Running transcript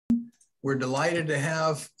We're delighted to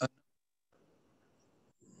have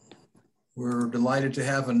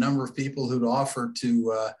a number of people who'd offer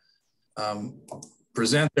to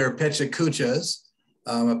present their PechaKuchas.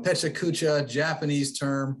 A PechaKucha, Japanese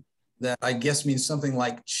term that I guess means something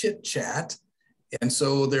like chit chat. And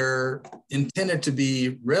so they're intended to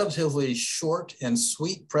be relatively short and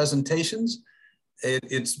sweet presentations.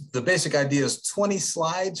 The basic idea is 20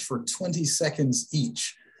 slides for 20 seconds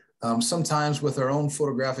each. Sometimes with our own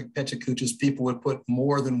photographic PechaKuchas, people would put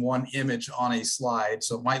more than one image on a slide.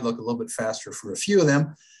 So it might look a little bit faster for a few of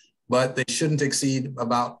them, but they shouldn't exceed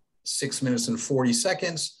about 6 minutes and 40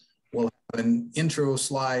 seconds. We'll have an intro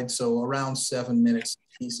slide, so around 7 minutes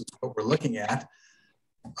piece is what we're looking at.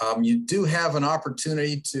 You do have an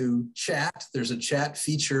opportunity to chat. There's a chat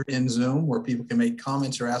feature in Zoom where people can make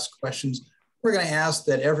comments or ask questions. We're going to ask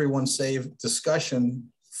that everyone save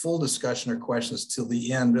full discussion or questions till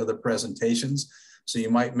the end of the presentations. So you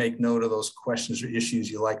might make note of those questions or issues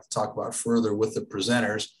you'd like to talk about further with the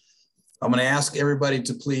presenters. I'm going to ask everybody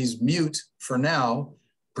to please mute for now.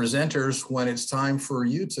 Presenters, when it's time for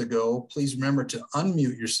you to go, please remember to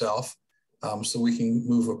unmute yourself so we can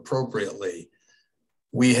move appropriately.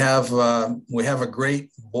 We have a great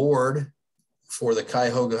board for the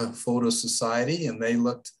Cuyahoga Photo Society, and they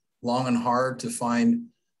looked long and hard to find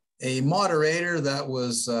a moderator that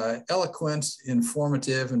was eloquent,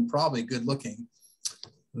 informative, and probably good looking.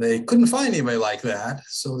 They couldn't find anybody like that,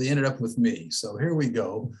 so they ended up with me. So here we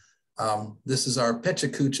go. This is our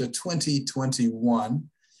PechaKucha 2021,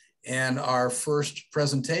 and our first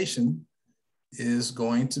presentation is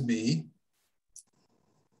going to be,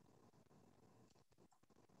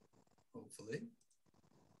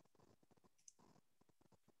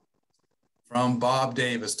 from Bob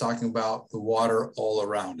Davis, talking about the water all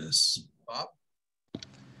around us. Bob?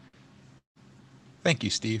 Thank you,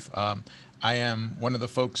 Steve. I am one of the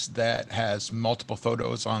folks that has multiple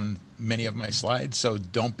photos on many of my slides, so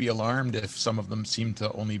don't be alarmed if some of them seem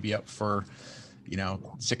to only be up for,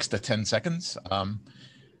 6 to 10 seconds.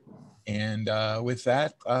 With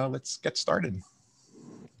that, let's get started.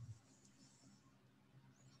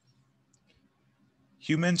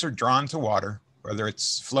 Humans are drawn to water, whether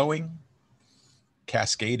it's flowing,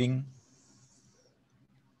 cascading,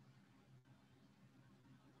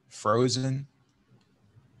 frozen,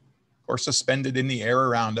 or suspended in the air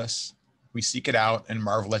around us. We seek it out and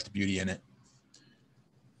marvel at the beauty in it.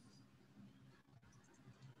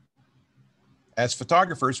 As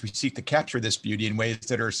photographers, we seek to capture this beauty in ways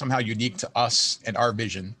that are somehow unique to us and our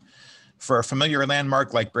vision. For a familiar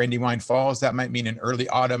landmark like Brandywine Falls, that might mean an early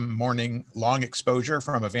autumn morning long exposure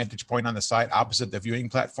from a vantage point on the side opposite the viewing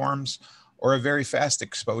platforms, or a very fast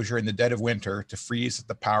exposure in the dead of winter to freeze at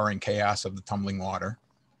the power and chaos of the tumbling water.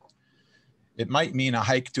 It might mean a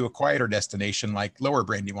hike to a quieter destination like Lower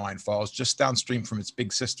Brandywine Falls, just downstream from its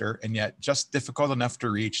big sister, and yet just difficult enough to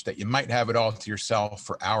reach that you might have it all to yourself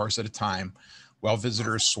for hours at a time while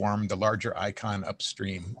visitors swarm the larger icon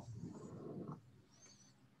upstream.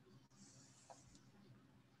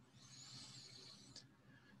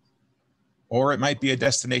 Or it might be a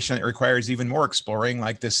destination that requires even more exploring,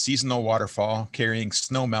 like this seasonal waterfall carrying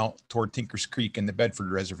snow melt toward Tinker's Creek in the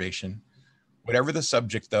Bedford Reservation. Whatever the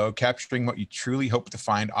subject, though, capturing what you truly hope to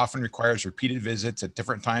find often requires repeated visits at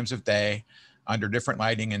different times of day, under different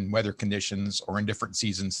lighting and weather conditions, or in different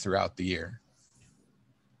seasons throughout the year.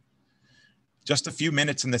 Just a few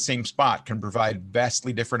minutes in the same spot can provide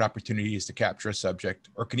vastly different opportunities to capture a subject,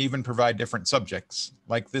 or can even provide different subjects,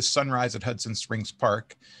 like this sunrise at Hudson Springs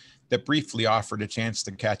Park, that briefly offered a chance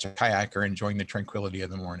to catch a kayaker enjoying the tranquility of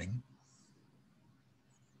the morning.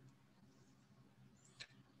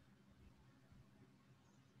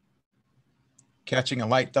 Catching a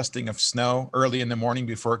light dusting of snow early in the morning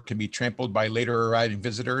before it can be trampled by later arriving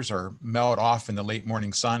visitors or melt off in the late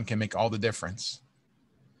morning sun can make all the difference.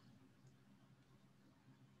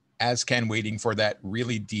 As can waiting for that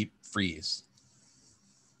really deep freeze.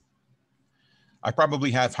 I probably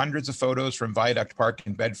have hundreds of photos from Viaduct Park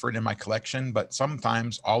in Bedford in my collection, but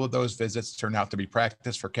sometimes all of those visits turn out to be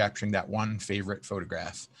practice for capturing that one favorite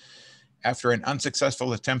photograph. After an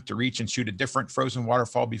unsuccessful attempt to reach and shoot a different frozen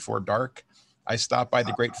waterfall before dark, I stopped by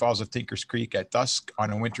the Great Falls of Tinker's Creek at dusk on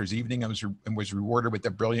a winter's evening and was rewarded with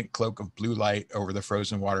a brilliant cloak of blue light over the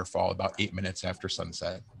frozen waterfall about 8 minutes after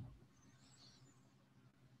sunset.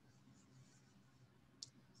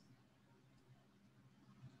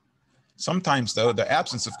 Sometimes, though, the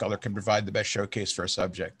absence of color can provide the best showcase for a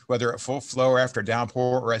subject. Whether at full flow or after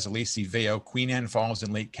downpour, or as a lacy veil, Queen Anne Falls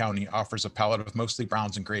in Lake County offers a palette of mostly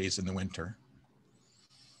browns and grays in the winter.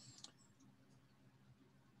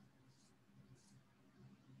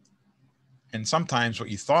 And sometimes what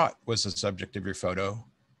you thought was the subject of your photo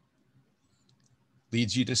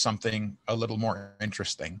leads you to something a little more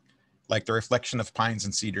interesting, like the reflection of pines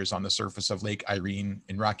and cedars on the surface of Lake Irene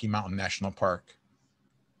in Rocky Mountain National Park,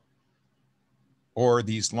 or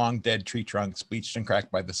these long dead tree trunks bleached and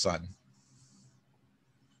cracked by the sun,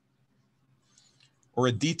 or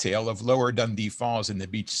a detail of Lower Dundee Falls in the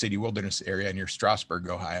Beach City Wilderness area near Strasburg,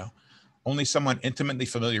 Ohio. Only someone intimately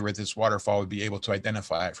familiar with this waterfall would be able to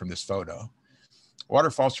identify it from this photo.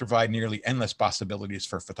 Waterfalls provide nearly endless possibilities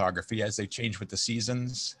for photography as they change with the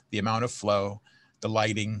seasons, the amount of flow, the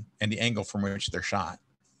lighting, and the angle from which they're shot.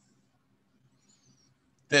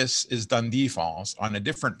 This is Dundee Falls on a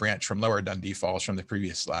different branch from Lower Dundee Falls from the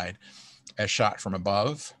previous slide, as shot from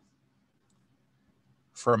above,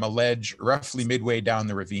 from a ledge roughly midway down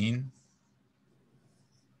the ravine,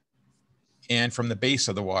 and from the base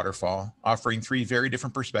of the waterfall, offering three very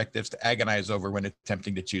different perspectives to agonize over when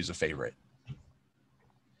attempting to choose a favorite.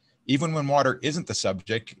 Even when water isn't the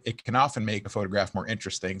subject, it can often make a photograph more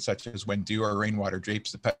interesting, such as when dew or rainwater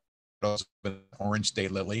drapes the petals of an orange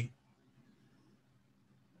daylily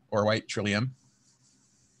or white trillium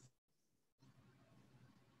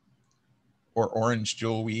or orange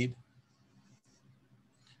jewelweed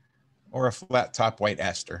or a flat top white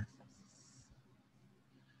aster,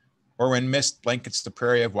 or when mist blankets the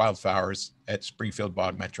prairie of wildflowers at Springfield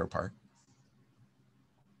Bog Metro Park.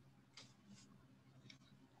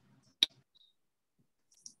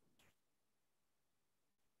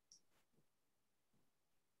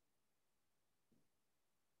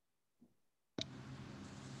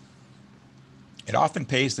 It often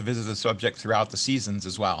pays to visit the subject throughout the seasons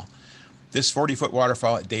as well. This 40-foot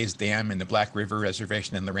waterfall at Days Dam in the Black River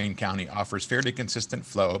Reservation in Lorain County offers fairly consistent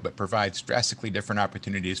flow, but provides drastically different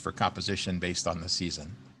opportunities for composition based on the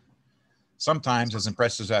season. Sometimes, as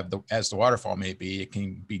impressive as the waterfall may be, it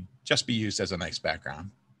can just be used as a nice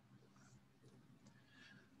background.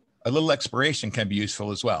 A little exploration can be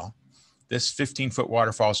useful as well. This 15-foot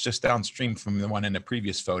waterfall is just downstream from the one in the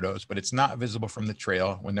previous photos, but it's not visible from the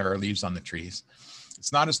trail when there are leaves on the trees.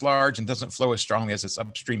 It's not as large and doesn't flow as strongly as its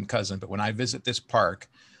upstream cousin, but when I visit this park,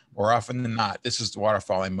 more often than not, this is the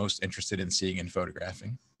waterfall I'm most interested in seeing and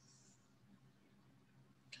photographing.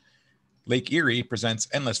 Lake Erie presents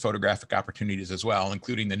endless photographic opportunities as well,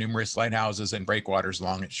 including the numerous lighthouses and breakwaters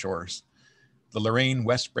along its shores. The Lorain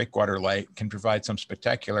West Breakwater Light can provide some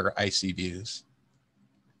spectacular icy views.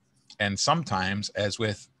 And sometimes, as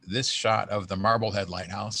with this shot of the Marblehead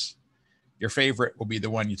Lighthouse, your favorite will be the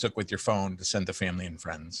one you took with your phone to send to family and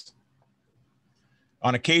friends.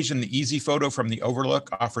 On occasion, the easy photo from the overlook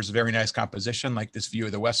offers a very nice composition, like this view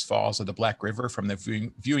of the West Falls of the Black River from the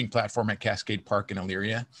viewing platform at Cascade Park in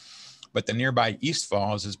Elyria. But the nearby East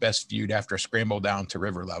Falls is best viewed after a scramble down to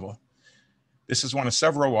river level. This is one of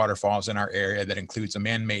several waterfalls in our area that includes a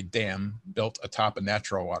man-made dam built atop a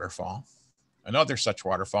natural waterfall. Another such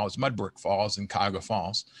waterfall is Mudbrook Falls in Cuyahoga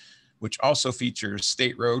Falls, which also features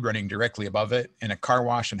State Road running directly above it and a car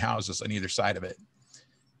wash and houses on either side of it.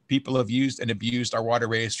 People have used and abused our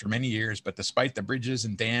waterways for many years, but despite the bridges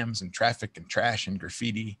and dams and traffic and trash and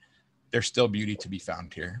graffiti, there's still beauty to be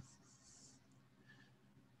found here.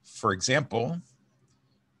 For example,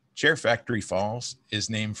 Chair Factory Falls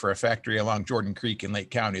is named for a factory along Jordan Creek in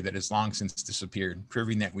Lake County that has long since disappeared,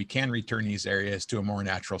 proving that we can return these areas to a more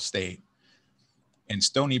natural state. And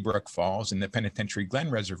Stony Brook Falls in the Penitentiary Glen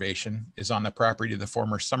Reservation is on the property of the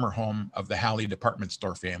former summer home of the Halley department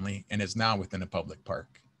store family and is now within a public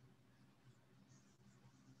park.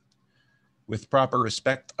 With proper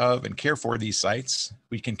respect of and care for these sites,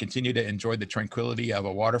 we can continue to enjoy the tranquility of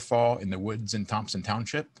a waterfall in the woods in Thompson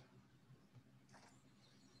Township,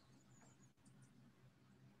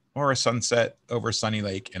 or a sunset over Sunny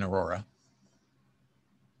Lake in Aurora.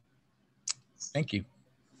 Thank you.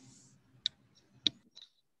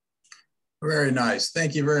 Very nice.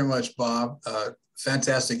 Thank you very much, Bob.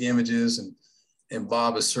 Fantastic images, and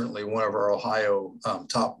Bob is certainly one of our Ohio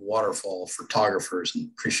top waterfall photographers, and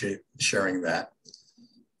appreciate sharing that.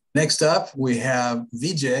 Next up, we have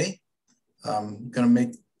Vijay. I'm going to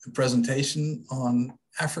make the presentation on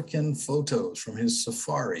African photos from his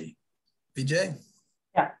safari. Vijay?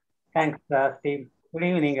 Yeah, thanks, Steve. Good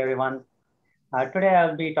evening, everyone. Today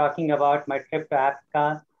I'll be talking about my trip to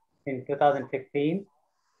Africa in 2016.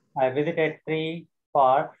 I visited 3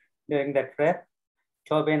 parks during the trip: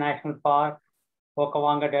 Chobe National Park,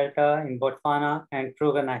 Okavango Delta in Botswana, and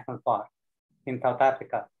Kruger National Park in South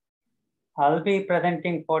Africa. I'll be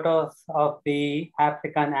presenting photos of the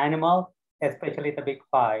African animals, especially the big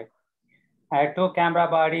 5. I had 2 camera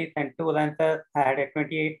bodies and 2 lenses. I had a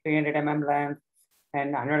 28 300 mm lens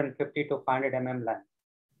and 150 to 500 mm lens.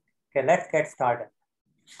 Okay, let's get started.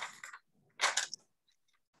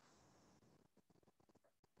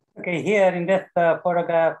 Okay, here in this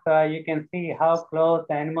photograph, you can see how close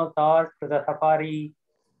the animals are to the safari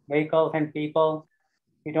vehicles and people.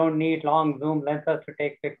 You don't need long zoom lenses to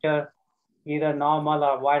take pictures. Either normal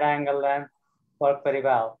or wide angle lens work very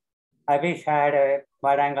well. I wish I had a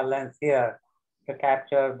wide angle lens here to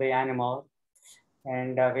capture the animals.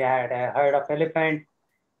 And we had a herd of elephants.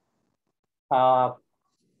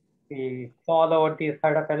 We followed these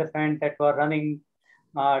herd of elephants that were running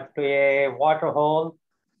to a water hole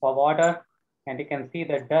for water. And you can see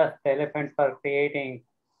the dust the elephants are creating.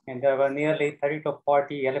 And there were nearly 30 to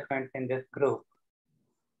 40 elephants in this group.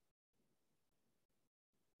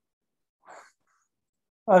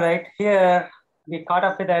 All right, here we caught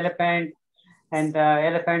up with the elephant, and the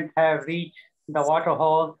elephants have reached the water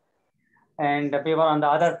hole, and we were on the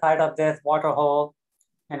other side of this water hole,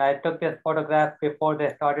 and I took this photograph before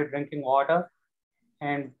they started drinking water,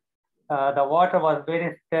 and the water was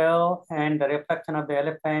very still, and the reflection of the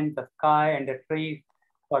elephant, the sky, and the trees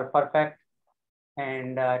were perfect,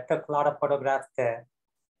 and I took a lot of photographs there.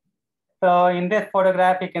 So in this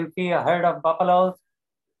photograph, you can see a herd of buffaloes,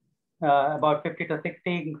 about 50 to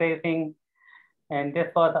 60 grazing. And this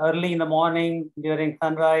was early in the morning during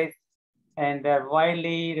sunrise. And they're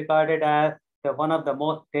widely regarded as one of the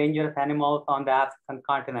most dangerous animals on the African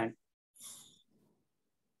continent.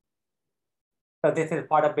 So this is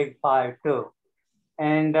part of Big Five too.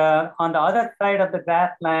 And on the other side of the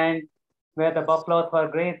grassland where the buffaloes were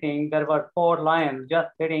grazing, there were 4 lions just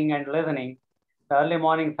sitting and listening. The early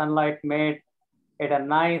morning sunlight made it a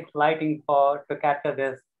nice lighting to capture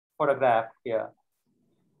this photograph here.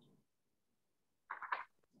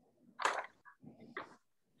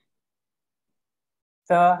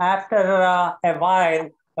 So after a while,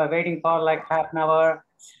 waiting for like half an hour,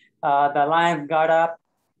 the lions got up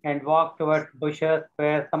and walked towards bushes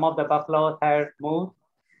where some of the buffaloes had moved.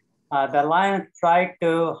 The lions tried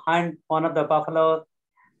to hunt one of the buffaloes,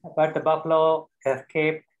 but the buffalo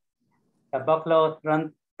escaped. The buffaloes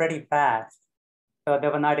run pretty fast, so they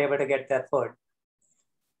were not able to get their food.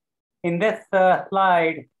 In this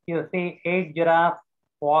slide, you see 8 giraffes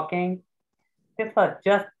walking. This was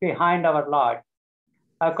just behind our lodge.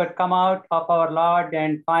 I could come out of our lodge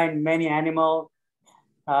and find many animals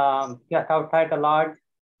just outside the lodge.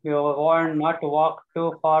 We were warned not to walk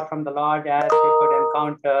too far from the lodge as we could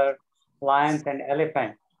encounter lions and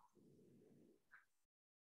elephants.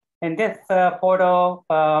 In this photo,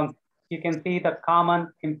 you can see the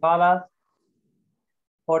common impala,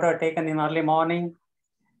 photo taken in early morning.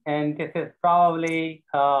 And this is probably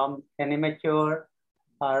an immature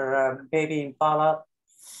or baby impala.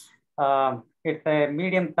 It's a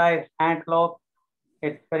medium-sized antelope.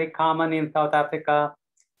 It's very common in South Africa,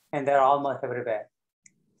 and they're almost everywhere.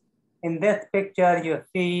 In this picture, you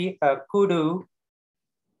see a kudu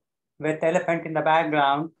with elephant in the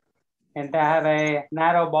background, and they have a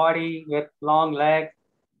narrow body with long legs,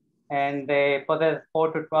 and they possess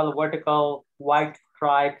 4 to 12 vertical white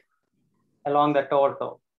stripes along the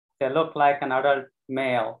torso. They look like an adult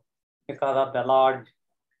male because of the large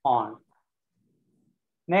horns.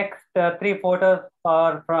 Next 3 photos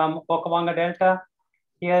are from Okavango Delta.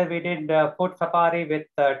 Here we did foot safari with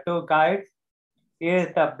 2 guides. Here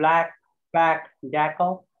is the black-backed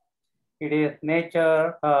jackal. It is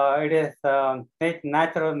native to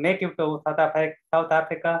South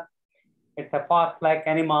Africa. It's a fox-like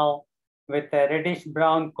animal with a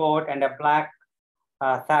reddish-brown coat and a black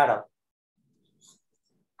saddle.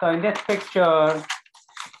 So in this picture,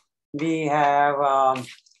 we have a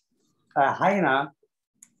hyena.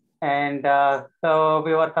 And so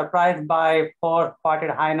we were surprised by 4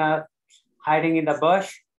 spotted hyenas hiding in the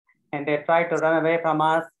bush, and they tried to run away from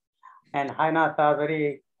us. And hyenas are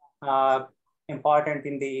very important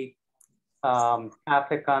in the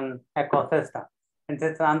African ecosystem. And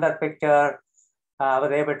this is another picture I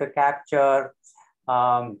was able to capture,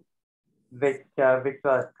 which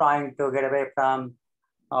was trying to get away from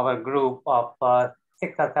our group of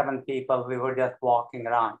 6 or 7 people. We were just walking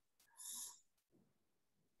around.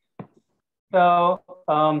 So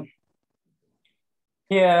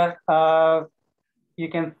here you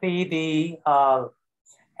can see the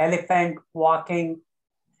elephant walking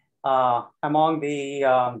among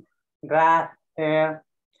the grass there.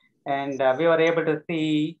 And we were able to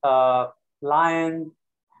see lions,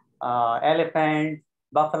 elephants,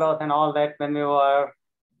 buffaloes, and all that when we were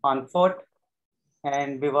on foot.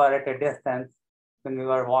 And we were at a distance when we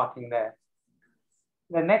were walking there.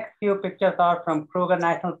 The next few pictures are from Kruger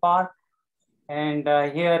National Park. And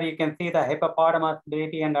here you can see the hippopotamus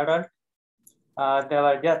baby and adult. They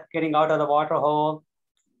were just getting out of the water hole.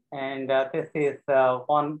 And this is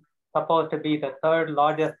one supposed to be the third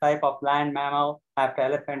largest type of land mammal after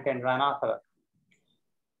elephant and rhinoceros.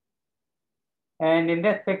 And in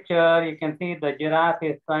this picture, you can see the giraffe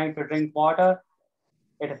is trying to drink water.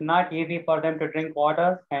 It is not easy for them to drink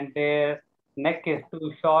water, and their neck is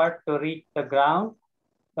too short to reach the ground.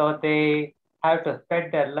 So they have to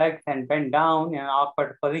spread their legs and bend down in an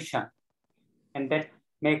awkward position. And that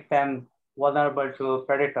makes them vulnerable to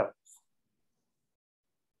predators.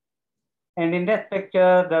 And in this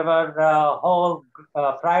picture, there was a whole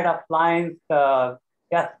pride of lions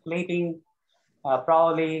just sleeping,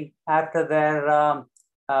 probably after their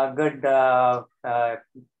good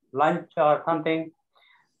lunch or something.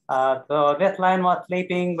 So this lion was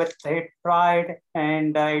sleeping with its pride,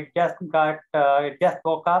 and it just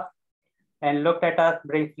woke up and looked at us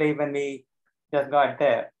briefly when we just got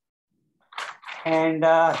there. And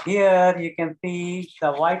here you can see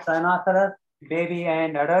the white rhinoceros, baby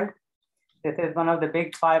and adult. This is one of the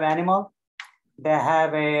big 5 animals. They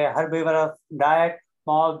have a herbivorous diet,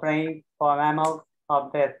 small brain for mammals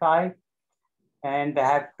of their size, and they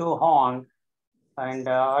have 2 horns, and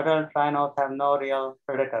adult rhinos have no real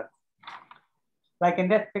predators. Like in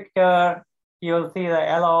this picture, you'll see the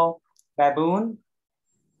yellow baboon.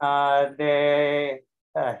 The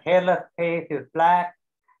hairless face is black.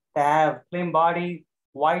 They have slim bodies,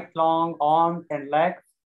 white long arms and legs,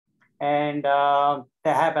 and they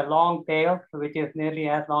have a long tail, which is nearly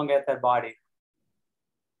as long as their body.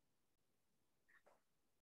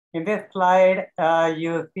 In this slide,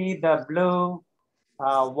 you see the blue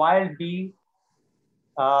wild bee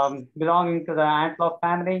belonging to the antelope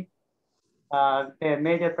family. Their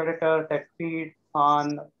major predators that feed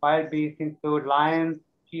on wild bees include lions,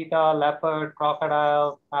 cheetah, leopard,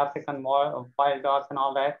 crocodile, African wild dogs, and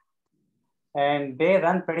all that. And they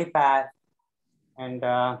run pretty fast. And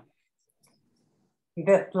in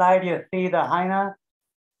this slide, you see the hyena,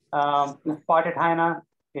 spotted hyena.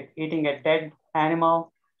 It's eating a dead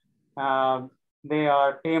animal. They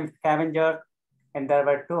are famed scavengers, and there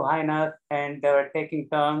were 2 hyenas, and they were taking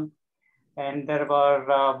turns. And there were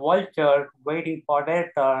vultures waiting for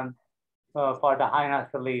their turn for the hyenas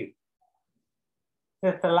to leave.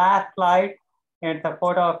 This is the last slide. It's a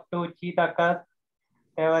photo of 2 cheetah cubs.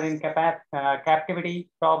 They were in captivity,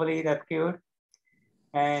 probably rescued.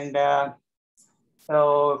 And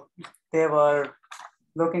so they were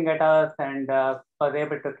looking at us and was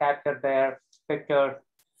able to capture their pictures.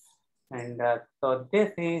 And so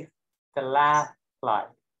this is the last slide.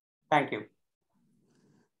 Thank you.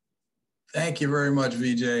 Thank you very much,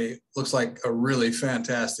 Vijay. Looks like a really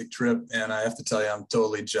fantastic trip, and I have to tell you, I'm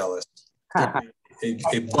totally jealous.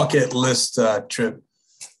 a bucket list trip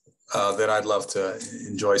that I'd love to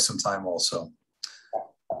enjoy sometime also.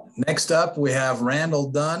 Next up, we have Randall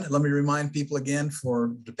Dunn. Let me remind people again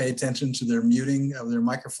to pay attention to their muting of their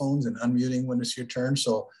microphones and unmuting when it's your turn.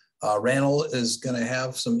 So Randall is going to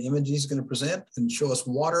have some images he's going to present and show us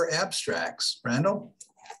water abstracts. Randall?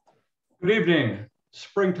 Good evening.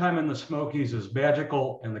 Springtime in the Smokies is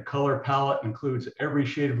magical, and the color palette includes every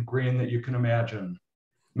shade of green that you can imagine.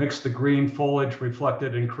 Mix the green foliage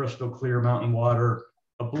reflected in crystal clear mountain water,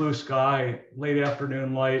 a blue sky, late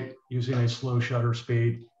afternoon light using a slow shutter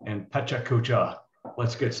speed, and PechaKucha.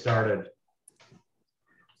 Let's get started.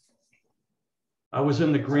 I was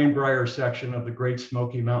in the Greenbrier section of the Great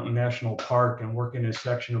Smoky Mountain National Park and working a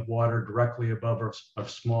section of water directly above a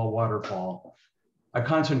small waterfall. I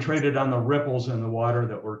concentrated on the ripples in the water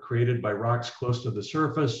that were created by rocks close to the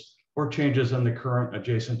surface or changes in the current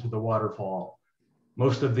adjacent to the waterfall.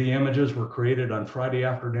 Most of the images were created on Friday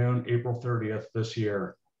afternoon, April 30th this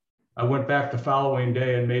year. I went back the following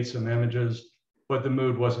day and made some images, but the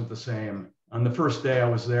mood wasn't the same. On the first day I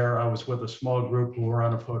was there, I was with a small group who were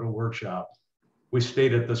on a photo workshop. We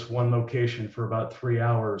stayed at this one location for about 3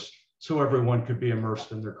 hours so everyone could be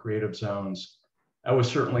immersed in their creative zones. I was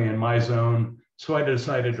certainly in my zone, so I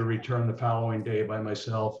decided to return the following day by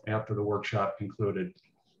myself after the workshop concluded.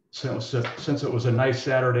 Since it was a nice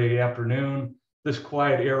Saturday afternoon, this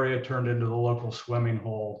quiet area turned into the local swimming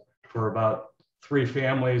hole for about 3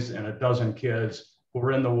 families and a dozen kids who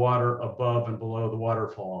were in the water above and below the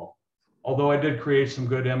waterfall. Although I did create some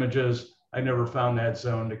good images, I never found that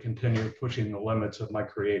zone to continue pushing the limits of my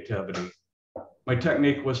creativity. My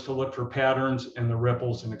technique was to look for patterns in the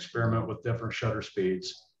ripples and experiment with different shutter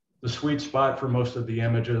speeds. The sweet spot for most of the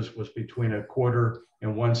images was between 1/4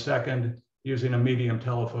 and 1 second using a medium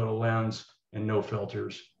telephoto lens and no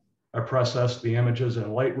filters. I processed the images in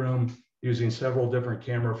Lightroom using several different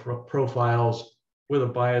camera profiles with a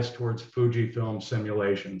bias towards Fujifilm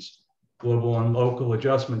simulations. Global and local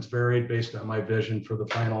adjustments varied based on my vision for the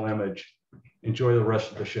final image. Enjoy the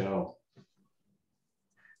rest of the show.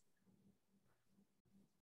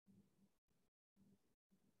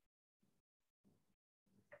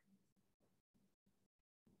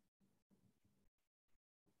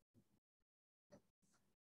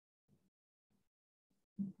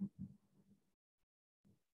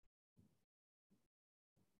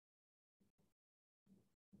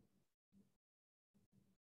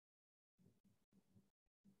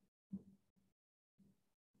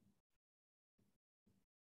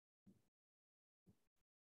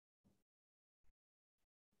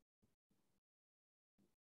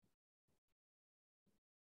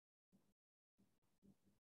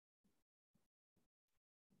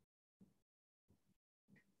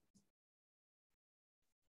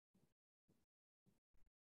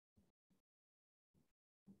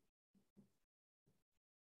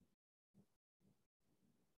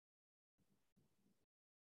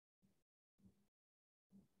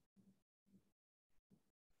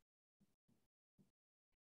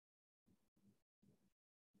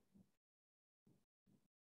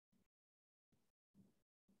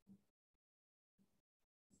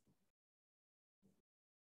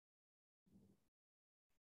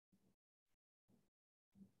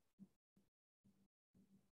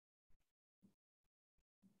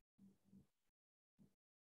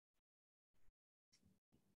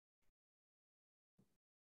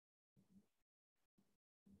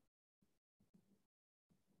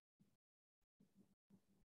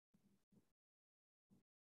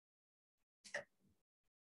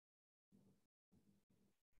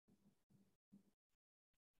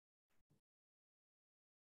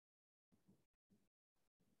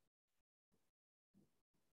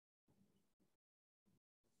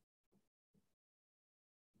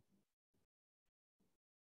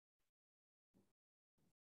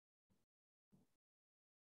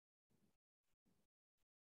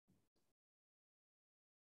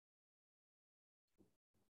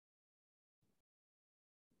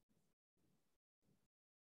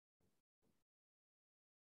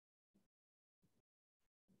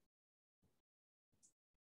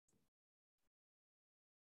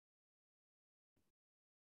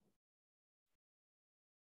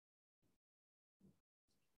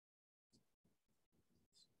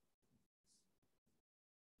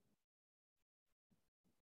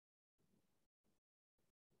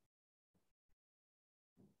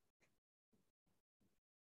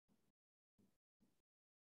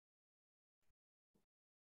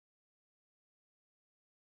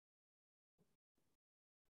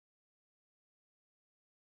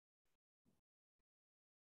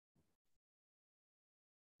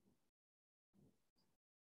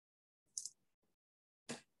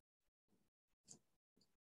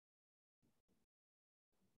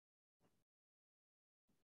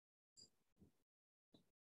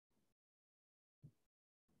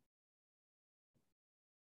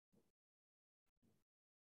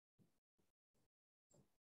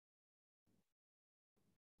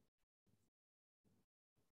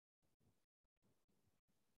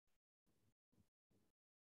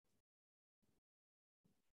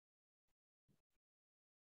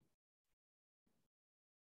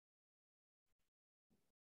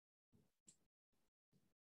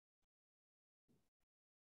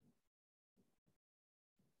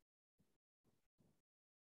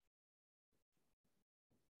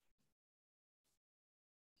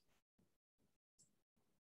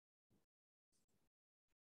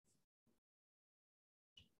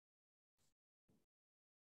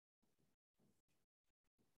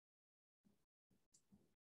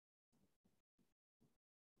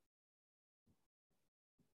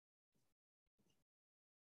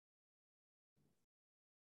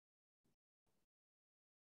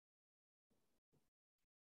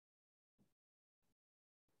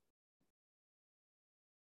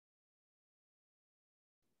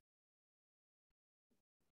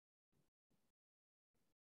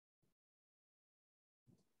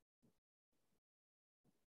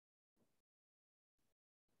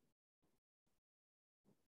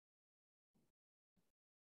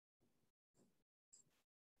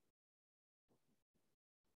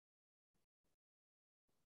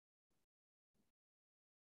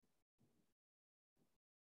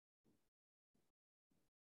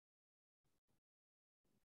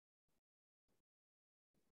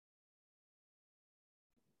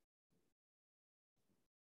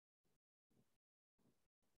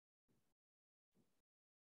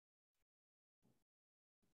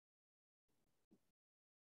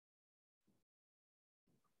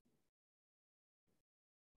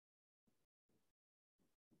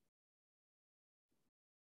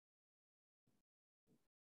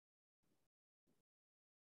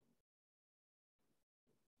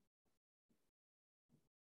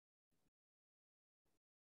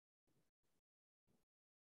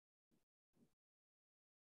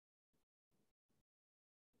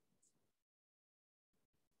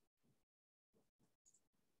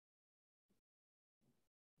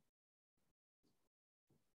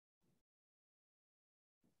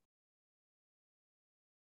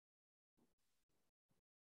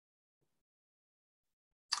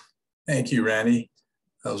 Thank you, Randy.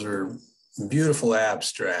 Those are beautiful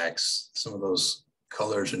abstracts. Some of those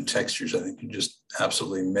colors and textures, I think, are just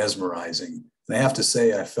absolutely mesmerizing. And I have to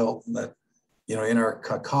say, I felt that, you know, in our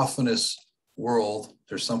cacophonous world,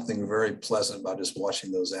 there's something very pleasant about just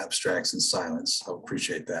watching those abstracts in silence. I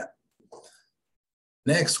appreciate that.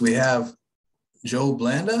 Next, we have Joe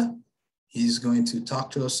Blanda. He's going to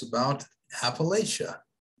talk to us about Appalachia.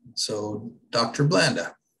 So, Dr.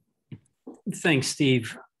 Blanda. Thanks,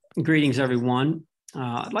 Steve. Greetings, everyone.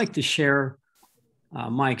 I'd like to share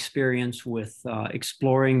my experience with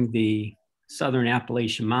exploring the Southern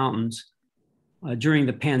Appalachian Mountains. During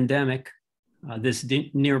the pandemic, this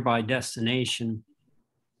nearby destination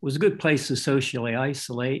was a good place to socially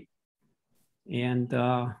isolate and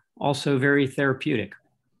also very therapeutic.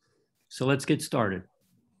 So let's get started.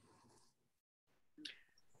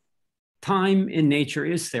 Time in nature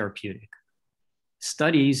is therapeutic.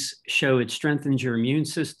 Studies show it strengthens your immune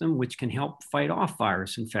system, which can help fight off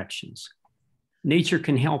virus infections. Nature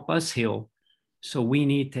can help us heal, so we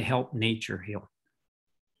need to help nature heal.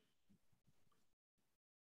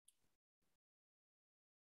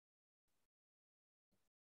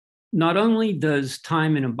 Not only does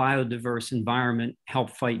time in a biodiverse environment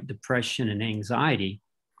help fight depression and anxiety,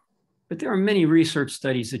 but there are many research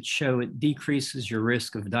studies that show it decreases your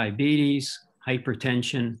risk of diabetes,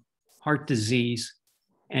 hypertension, heart disease,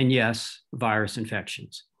 and yes, virus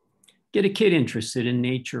infections. Get a kid interested in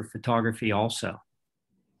nature photography also.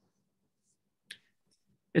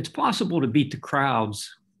 It's possible to beat the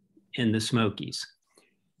crowds in the Smokies.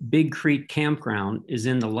 Big Creek Campground is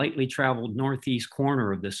in the lightly traveled northeast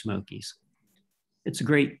corner of the Smokies. It's a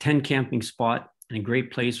great tent camping spot and a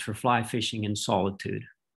great place for fly fishing in solitude.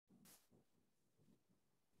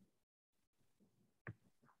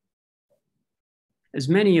 As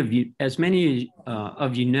many of you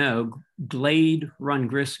know, Glade Run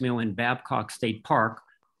Gristmill in Babcock State Park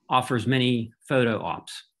offers many photo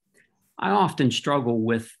ops. I often struggle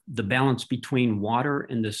with the balance between water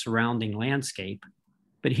and the surrounding landscape,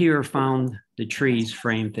 but here I found the trees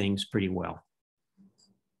frame things pretty well.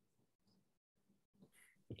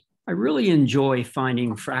 I really enjoy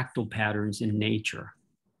finding fractal patterns in nature,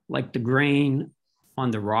 like the grain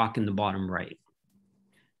on the rock in the bottom right.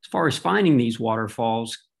 As far as finding these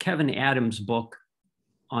waterfalls, Kevin Adams' book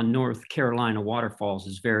on North Carolina waterfalls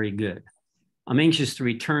is very good. I'm anxious to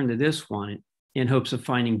return to this one in hopes of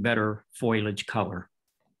finding better foliage color.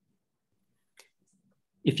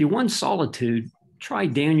 If you want solitude, try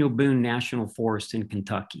Daniel Boone National Forest in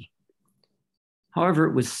Kentucky. However,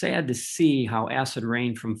 it was sad to see how acid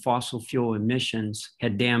rain from fossil fuel emissions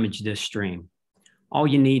had damaged this stream. All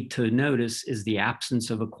you need to notice is the absence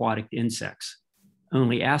of aquatic insects.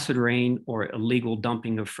 Only acid rain or illegal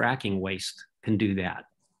dumping of fracking waste can do that.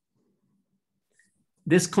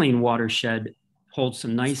 This clean watershed holds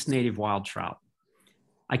some nice native wild trout.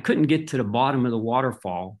 I couldn't get to the bottom of the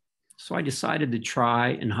waterfall, so I decided to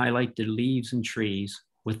try and highlight the leaves and trees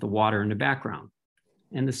with the water in the background,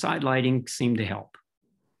 and the side lighting seemed to help.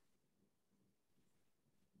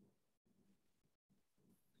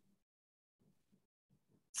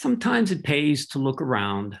 Sometimes it pays to look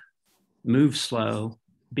around, move slow,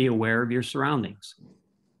 be aware of your surroundings.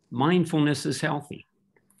 Mindfulness is healthy.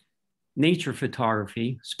 Nature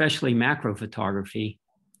photography, especially macro photography,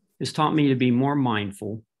 has taught me to be more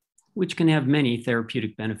mindful, which can have many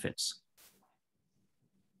therapeutic benefits.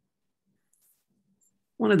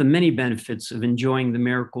 One of the many benefits of enjoying the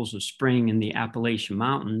miracles of spring in the Appalachian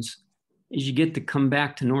Mountains is you get to come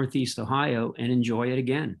back to Northeast Ohio and enjoy it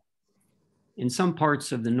again. In some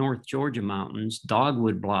parts of the North Georgia mountains,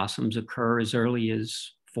 dogwood blossoms occur as early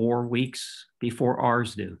as 4 weeks before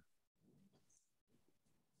ours do.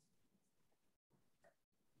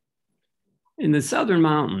 In the Southern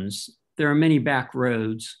mountains, there are many back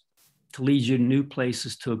roads to lead you to new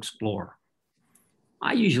places to explore.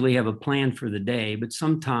 I usually have a plan for the day, but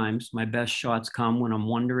sometimes my best shots come when I'm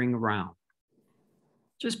wandering around.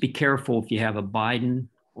 Just be careful if you have a Biden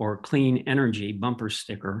or Clean Energy bumper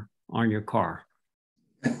sticker on your car.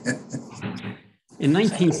 In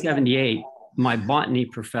 1978, my botany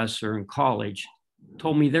professor in college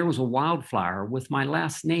told me there was a wildflower with my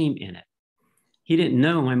last name in it. He didn't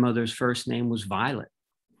know my mother's first name was Violet.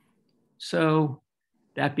 So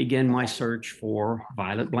that began my search for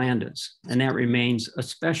violet blandas, and that remains a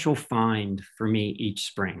special find for me each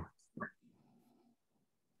spring.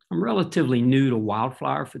 I'm relatively new to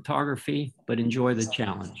wildflower photography, but enjoy the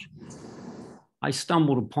challenge. I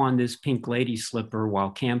stumbled upon this pink lady slipper while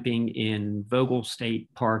camping in Vogel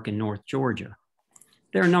State Park in North Georgia.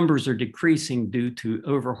 Their numbers are decreasing due to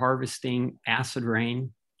overharvesting, acid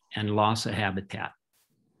rain, and loss of habitat.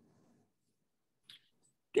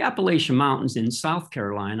 The Appalachian Mountains in South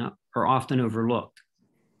Carolina are often overlooked.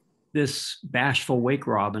 This bashful wake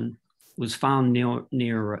robin was found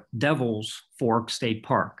near Devil's Fork State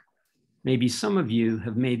Park. Maybe some of you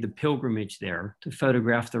have made the pilgrimage there to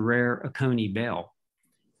photograph the rare Oconee Bale,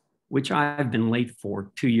 which I've been late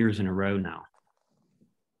for 2 years in a row now.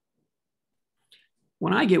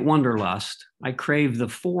 When I get wanderlust, I crave the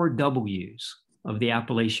 4 W's of the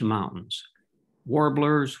Appalachian Mountains: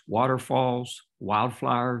 warblers, waterfalls,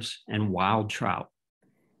 wildflowers, and wild trout.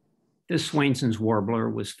 This Swainson's warbler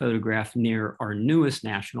was photographed near our newest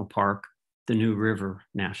national park, the New River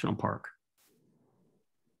National Park.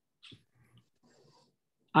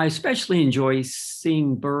 I especially enjoy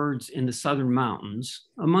seeing birds in the southern mountains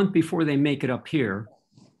a month before they make it up here,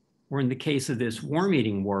 or in the case of this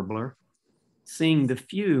worm-eating warbler, seeing the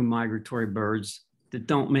few migratory birds that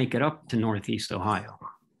don't make it up to Northeast Ohio.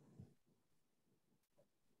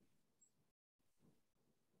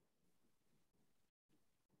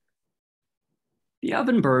 The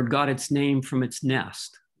ovenbird got its name from its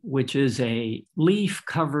nest, which is a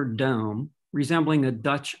leaf-covered dome resembling a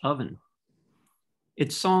Dutch oven.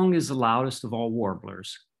 Its song is the loudest of all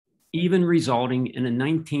warblers, even resulting in a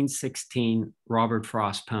 1916 Robert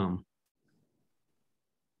Frost poem.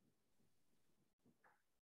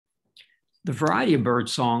 The variety of bird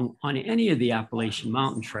song on any of the Appalachian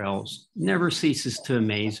mountain trails never ceases to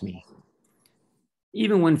amaze me.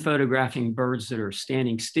 Even when photographing birds that are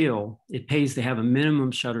standing still, it pays to have a minimum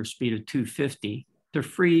shutter speed of 250 to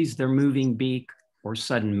freeze their moving beak or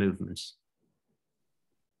sudden movements.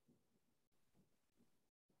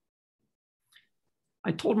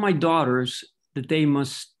 I told my daughters that they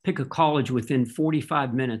must pick a college within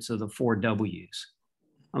 45 minutes of the 4 W's.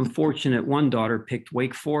 I'm fortunate one daughter picked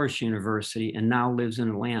Wake Forest University and now lives in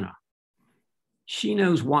Atlanta. She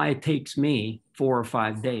knows why it takes me 4 or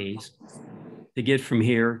 5 days to get from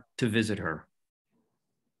here to visit her.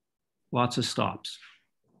 Lots of stops.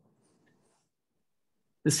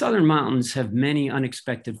 The Southern Mountains have many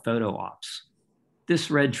unexpected photo ops. This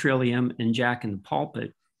red trillium and Jack in the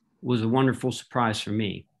Pulpit was a wonderful surprise for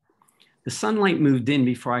me. The sunlight moved in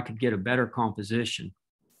before I could get a better composition,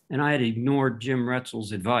 and I had ignored Jim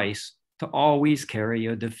Retzel's advice to always carry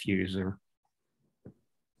a diffuser.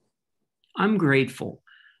 I'm grateful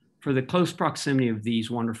for the close proximity of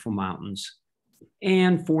these wonderful mountains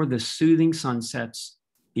and for the soothing sunsets,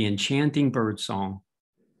 the enchanting birdsong,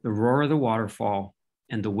 the roar of the waterfall,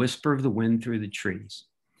 and the whisper of the wind through the trees.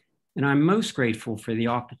 And I'm most grateful for the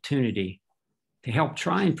opportunity to help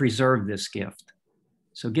try and preserve this gift.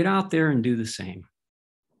 So get out there and do the same.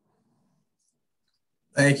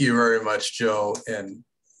 Thank you very much, Joe, and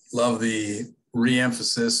love the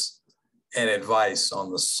re-emphasis and advice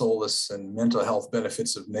on the solace and mental health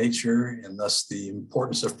benefits of nature, and thus the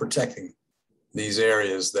importance of protecting these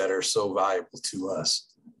areas that are so valuable to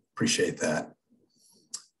us. Appreciate that.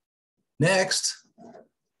 Next,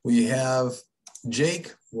 we have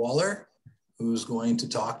Jake Waller, who's going to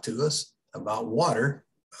talk to us about water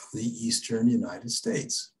of the Eastern United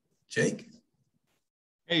States. Jake?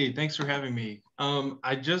 Hey, thanks for having me.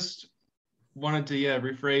 I just wanted to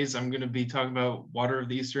rephrase. I'm going to be talking about water of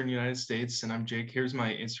the Eastern United States, and I'm Jake. Here's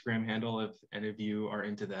my Instagram handle if any of you are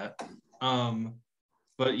into that.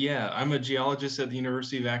 But yeah, I'm a geologist at the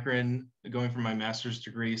University of Akron, going for my master's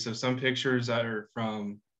degree. So some pictures are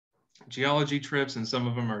from geology trips, and some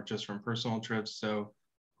of them are just from personal trips. So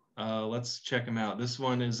let's check them out. This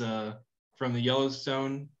one is from the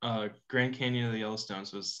Yellowstone, Grand Canyon of the Yellowstone.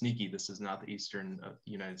 So it's sneaky. This is not the eastern of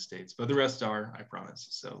the United States, but the rest are, I promise.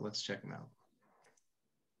 So let's check them out.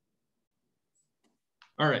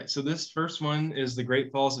 All right, so this first one is the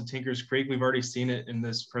Great Falls of Tinker's Creek. We've already seen it in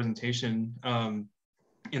this presentation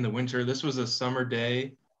in the winter. This was a summer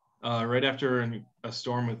day right after a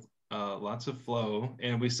storm with lots of flow,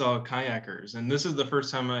 and we saw kayakers. And this is the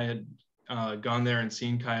first time I had gone there and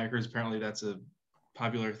seen kayakers. Apparently that's a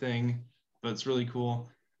popular thing, but it's really cool.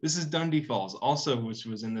 This is Dundee Falls also, which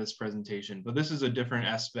was in this presentation, but this is a different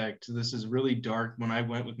aspect. This is really dark. When I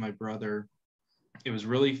went with my brother, it was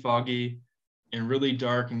really foggy and really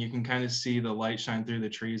dark, and you can kind of see the light shine through the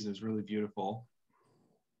trees. It was really beautiful.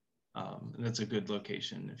 That's a good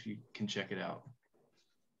location if you can check it out.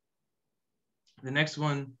 The next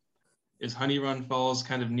one is Honey Run Falls,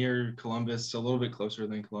 kind of near Columbus, a little bit closer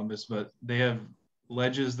than Columbus, but they have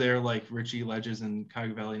ledges there like Ritchie Ledges in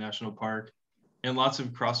Cuyahoga Valley National Park, and lots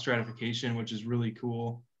of cross stratification, which is really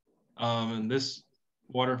cool. And this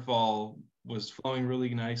waterfall was flowing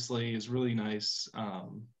really nicely. It's really nice.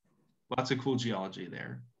 Lots of cool geology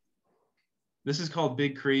there. This is called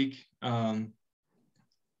Big Creek.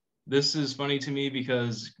 This is funny to me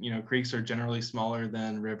because, you know, creeks are generally smaller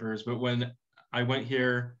than rivers, but when I went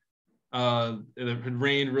here, it had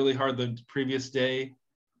rained really hard the previous day,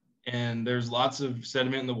 and there's lots of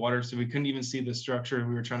sediment in the water, so we couldn't even see the structure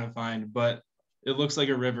we were trying to find, but it looks like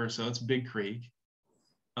a river, so it's Big Creek.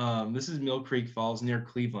 This is Mill Creek Falls near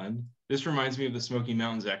Cleveland. This reminds me of the Smoky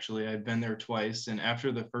Mountains, actually. I've been there twice, and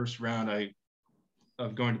after the first round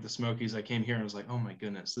of going to the Smokies, I came here and I was like, oh my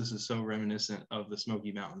goodness, this is so reminiscent of the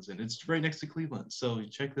Smoky Mountains, and it's right next to Cleveland. So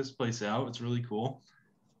check this place out. It's really cool.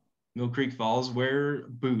 Mill Creek Falls, wear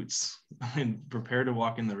boots and prepare to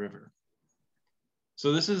walk in the river.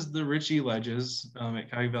 So this is the Ritchie Ledges at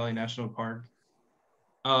Cuyahoga Valley National Park.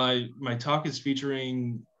 My talk is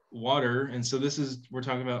featuring water, and so we're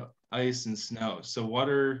talking about ice and snow. So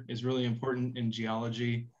water is really important in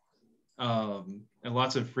geology, and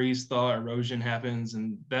lots of freeze thaw erosion happens,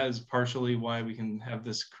 and that is partially why we can have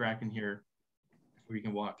this crack in here where you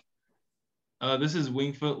can walk. This is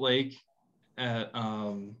Wingfoot Lake at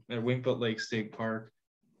Wingfoot Lake State Park.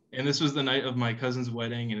 And this was the night of my cousin's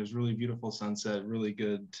wedding, and it was really beautiful sunset, really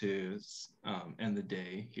good to end the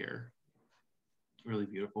day here. Really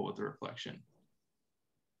beautiful with the reflection.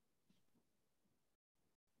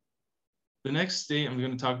 The next state I'm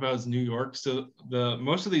going to talk about is New York. So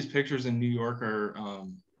most of these pictures in New York are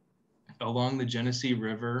along the Genesee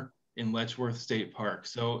River in Letchworth State Park.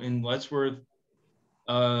 So in Letchworth,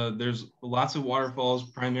 there's lots of waterfalls.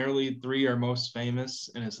 Primarily 3 are most famous,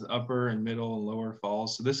 and it's the upper and middle and lower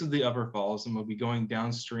falls. So this is the upper falls, and we'll be going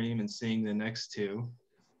downstream and seeing the next 2.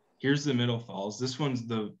 Here's the middle falls. This one's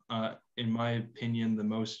in my opinion, the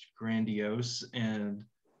most grandiose and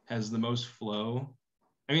has the most flow.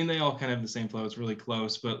 I mean, they all kind of have the same flow. It's really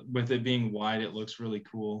close, but with it being wide, it looks really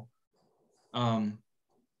cool.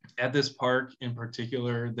 At this park in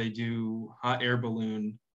particular, they do hot air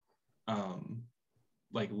balloon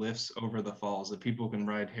like lifts over the falls that people can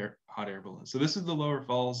ride hot air balloons. So this is the lower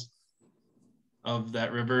falls of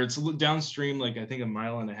that river. It's downstream, like I think 1.5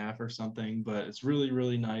 miles or something, but it's really,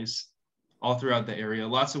 really nice all throughout the area.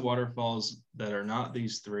 Lots of waterfalls that are not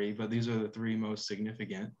these 3, but these are the 3 most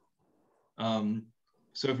significant.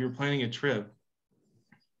 So if you're planning a trip,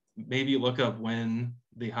 maybe look up when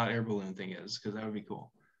the hot air balloon thing is, because that would be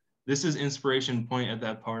cool. This is Inspiration Point at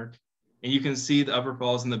that park. And you can see the upper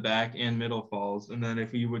falls in the back and middle falls. And then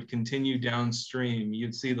if you would continue downstream,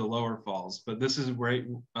 you'd see the lower falls. But this is right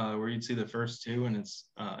where you'd see the first 2, and it's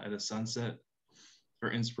at a sunset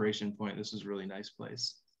for Inspiration Point. This is a really nice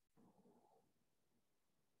place.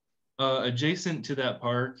 Adjacent to that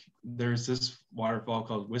park, there's this waterfall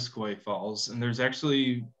called Wiskoy Falls. And there's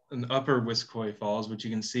actually an upper Wiskoy Falls, which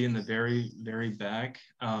you can see in the very, very back.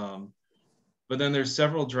 But then there's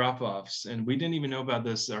several drop-offs, and we didn't even know about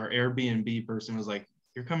this. Our Airbnb person was like,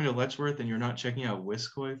 you're coming to Letchworth and you're not checking out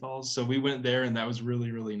Wiskoy Falls? So we went there, and that was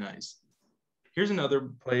really, really nice. Here's another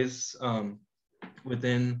place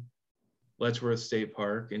within Letchworth State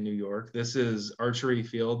Park in New York. This is Archery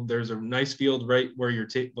Field. There's a nice field right where you're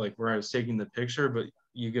where I was taking the picture, but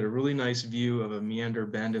you get a really nice view of a meander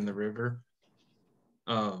bend in the river.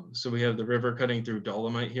 So we have the river cutting through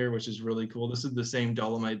dolomite here, which is really cool. This is the same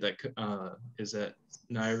dolomite that is at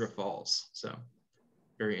Niagara Falls. So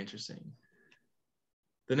very interesting.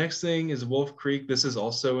 The next thing is Wolf Creek. This is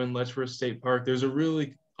also in Letchworth State Park. There's a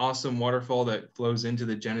really awesome waterfall that flows into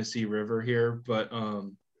the Genesee River here, but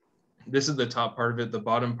this is the top part of it. The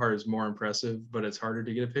bottom part is more impressive, but it's harder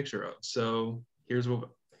to get a picture of. So here's what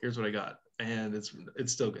I got, and it's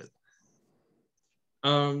still good.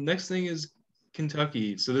 Next thing is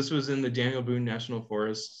Kentucky. So this was in the Daniel Boone National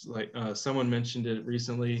Forest. Like someone mentioned it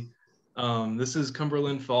recently. This is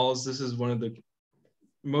Cumberland Falls. This is one of the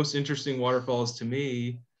most interesting waterfalls to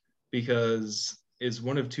me because it's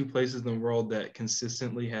one of 2 places in the world that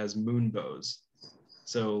consistently has moonbows.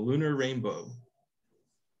 So lunar rainbow.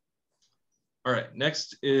 All right,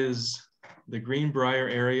 next is the Greenbrier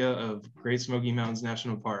area of Great Smoky Mountains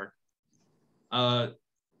National Park.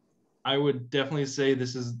 I would definitely say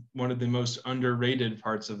this is one of the most underrated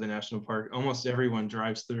parts of the national park. Almost everyone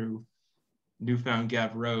drives through Newfound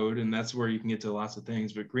Gap Road, and that's where you can get to lots of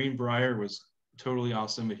things. But Greenbrier was totally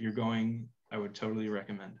awesome. If you're going, I would totally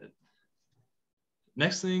recommend it.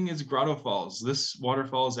 Next thing is Grotto Falls. This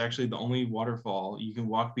waterfall is actually the only waterfall you can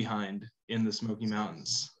walk behind in the Smoky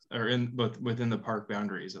Mountains, or within the park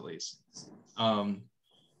boundaries at least.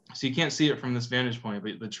 So you can't see it from this vantage point,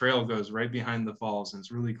 but the trail goes right behind the falls, and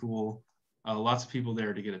it's really cool. Lots of people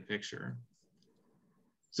there to get a picture.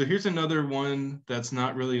 So here's another one that's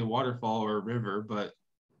not really a waterfall or a river, but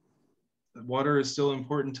water is still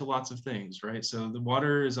important to lots of things, right? So the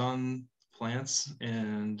water is on plants,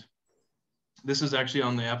 and This is actually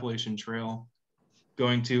on the Appalachian Trail,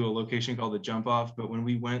 going to a location called the Jump Off. But when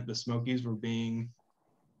we went, the Smokies were being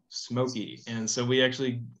smoky. And so we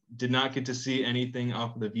actually did not get to see anything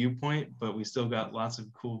off of the viewpoint, but we still got lots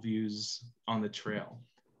of cool views on the trail.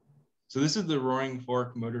 So this is the Roaring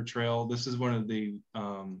Fork Motor Trail. This is one of the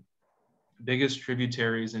biggest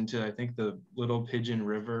tributaries into, I think, the Little Pigeon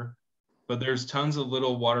River. But there's tons of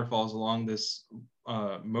little waterfalls along this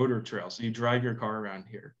motor trail. So you drive your car around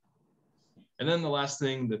here. And then the last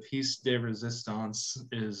thing, the Piece de Resistance,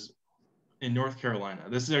 is in North Carolina.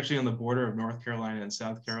 This is actually on the border of North Carolina and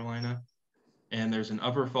South Carolina. And there's an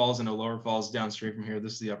Upper Falls and a Lower Falls downstream from here.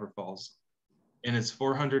 This is the Upper Falls. And it's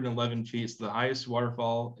 411 feet. It's the highest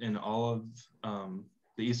waterfall in all of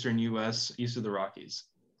the eastern US, east of the Rockies.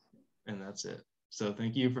 And that's it. So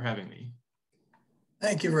thank you for having me.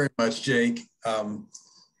 Thank you very much, Jake.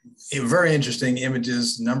 Very interesting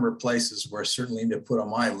images, number of places where certainly to put on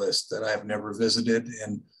my list that I've never visited.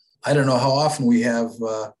 And I don't know how often we have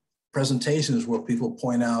presentations where people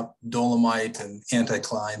point out dolomite and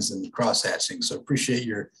anticlines and crosshatching. So appreciate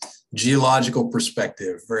your geological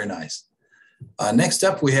perspective. Very nice. Next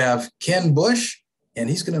up, we have Ken Bush, and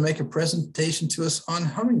he's going to make a presentation to us on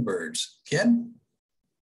hummingbirds. Ken?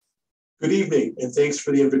 Good evening, and thanks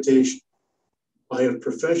for the invitation. I have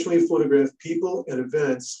professionally photographed people and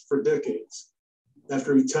events for decades.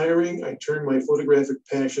 After retiring, I turned my photographic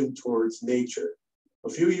passion towards nature. A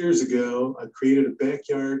few years ago, I created a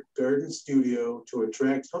backyard garden studio to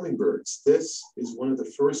attract hummingbirds. This is one of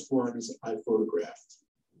the first ones I photographed.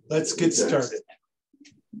 Let's get started.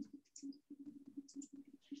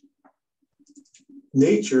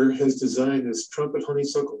 Nature has designed this trumpet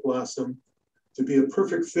honeysuckle blossom to be a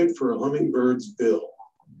perfect fit for a hummingbird's bill.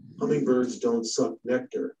 Hummingbirds don't suck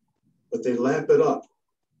nectar, but they lap it up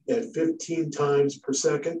at 15 times per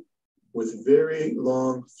second with very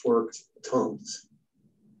long forked tongues.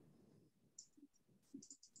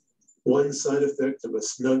 One side effect of a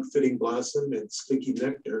snug-fitting blossom and sticky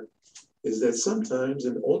nectar is that sometimes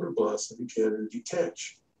an older blossom can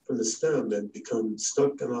detach from the stem and become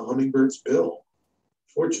stuck on a hummingbird's bill.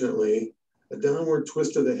 Fortunately, a downward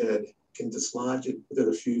twist of the head can dislodge it within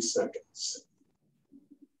a few seconds.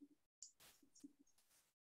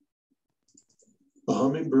 A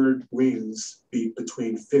hummingbird wings beat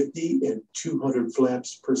between 50 and 200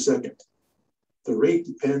 flaps per second. The rate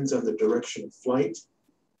depends on the direction of flight,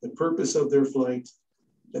 the purpose of their flight,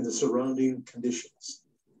 and the surrounding conditions.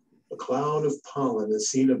 A cloud of pollen is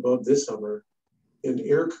seen above this hummer in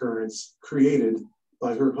air currents created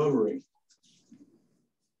by her hovering.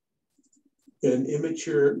 An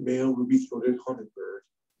immature male ruby-throated hummingbird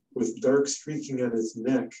with dark streaking on his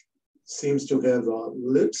neck seems to have a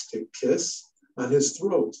lipstick kiss on his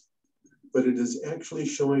throat, but it is actually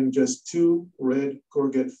showing just 2 red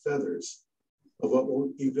gorget feathers of what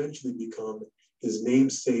will eventually become his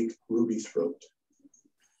namesake ruby throat.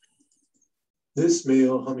 This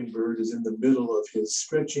male hummingbird is in the middle of his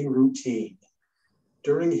stretching routine.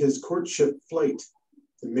 During his courtship flight,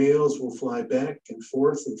 the males will fly back and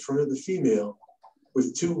forth in front of the female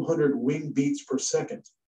with 200 wing beats per second.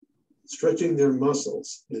 Stretching their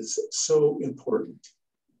muscles is so important.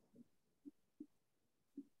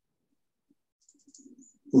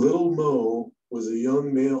 Little Mo was a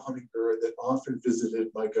young male hummingbird that often visited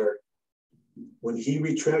my garden. When he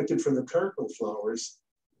retracted from the cardinal flowers,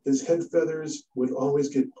 his head feathers would always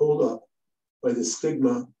get pulled up by the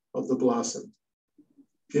stigma of the blossom,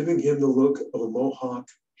 giving him the look of a mohawk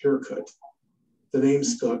haircut. The name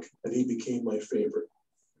stuck and he became my favorite.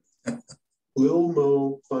 Lil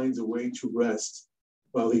Mo finds a way to rest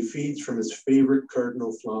while he feeds from his favorite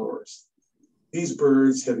cardinal flowers. These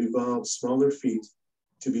birds have evolved smaller feet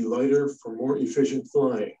to be lighter for more efficient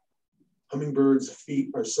flying. Hummingbirds' feet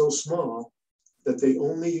are so small that they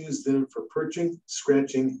only use them for perching,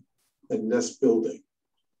 scratching, and nest building.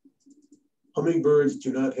 Hummingbirds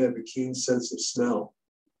do not have a keen sense of smell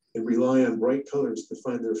and rely on bright colors to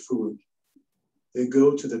find their food. They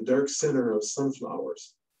go to the dark center of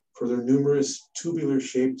sunflowers for their numerous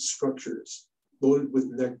tubular-shaped structures loaded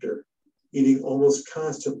with nectar. Eating almost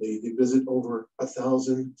constantly, they visit over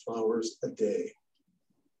 1,000 flowers a day.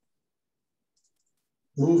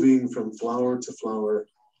 Moving from flower to flower,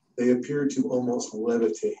 they appear to almost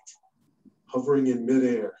levitate, hovering in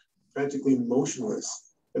midair, practically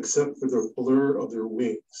motionless, except for the blur of their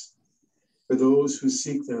wings. For those who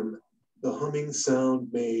seek them, the humming sound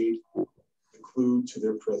made a clue to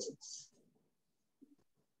their presence.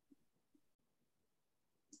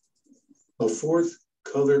 A 4th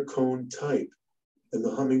color cone type in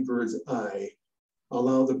the hummingbird's eye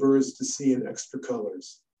allow the birds to see in extra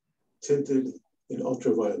colors, tinted in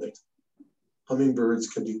ultraviolet. hummingbirds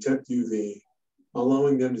can detect UV,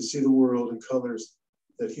 allowing them to see the world in colors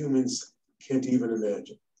that humans can't even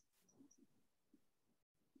imagine.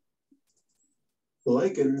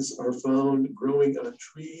 Lichens are found growing on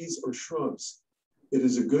trees or shrubs. It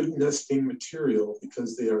is a good nesting material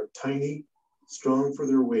because they are tiny, strong for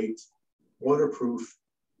their weight, waterproof,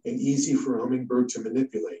 and easy for a hummingbird to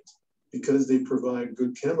manipulate. Because they provide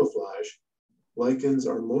good camouflage, lichens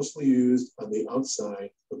are mostly used on the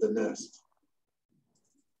outside of the nest.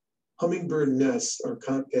 Hummingbird nests are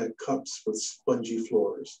compact cups with spongy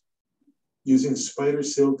floors. Using spider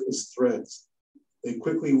silk as threads, they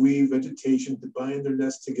quickly weave vegetation to bind their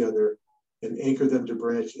nests together and anchor them to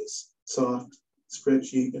branches, soft,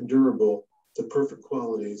 stretchy, and durable, the perfect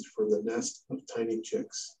qualities for the nest of tiny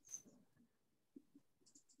chicks.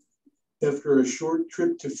 After a short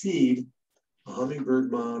trip to feed, a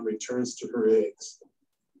hummingbird mom returns to her eggs,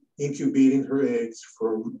 incubating her eggs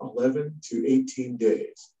for 11 to 18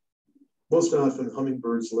 days. Most often,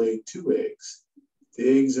 hummingbirds lay 2 eggs.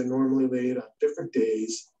 The eggs are normally laid on different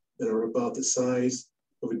days and are about the size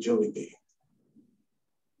of a jelly bean.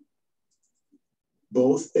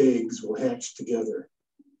 Both eggs will hatch together,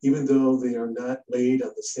 even though they are not laid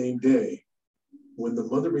on the same day. When the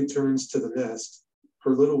mother returns to the nest,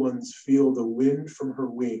 her little ones feel the wind from her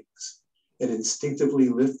wings and instinctively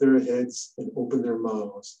lift their heads and open their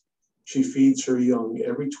mouths. She feeds her young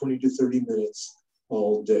every 20 to 30 minutes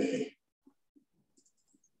all day.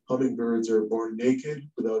 Hummingbirds are born naked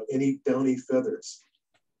without any downy feathers.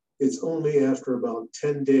 It's only after about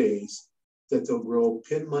 10 days that they'll grow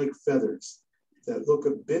pin-like feathers that look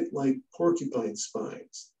a bit like porcupine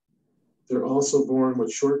spines. They're also born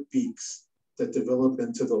with short beaks that develop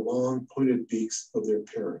into the long pointed beaks of their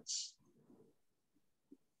parents.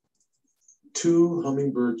 2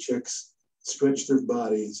 hummingbird chicks stretch their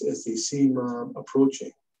bodies as they see mom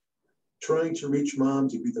approaching, trying to reach mom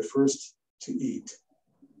to be the first to eat.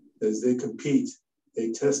 As they compete,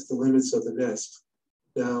 they test the limits of the nest,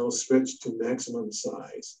 now stretched to maximum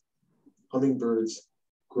size. Hummingbirds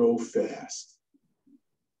grow fast.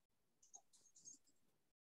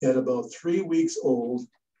 At about 3 weeks old,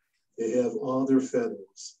 they have all their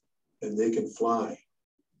feathers and they can fly.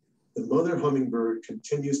 The mother hummingbird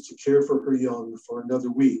continues to care for her young for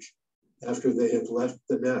another week after they have left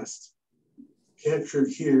the nest. Captured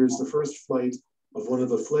here is the first flight of one of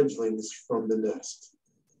the fledglings from the nest.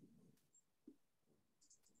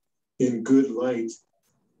 In good light,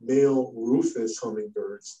 male rufous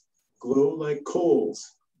hummingbirds glow like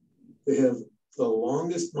coals. They have the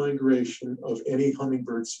longest migration of any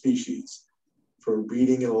hummingbird species, from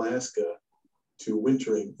breeding in Alaska to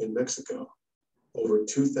wintering in Mexico, over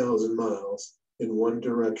 2,000 miles in one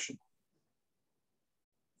direction.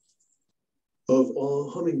 Of all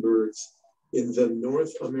hummingbirds in the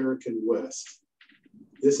North American West,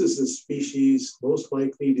 this is the species most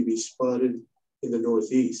likely to be spotted in the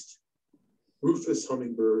Northeast. Rufous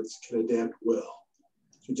hummingbirds can adapt well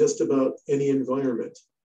to just about any environment.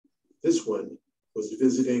 This one was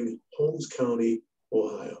visiting Holmes County,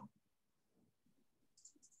 Ohio.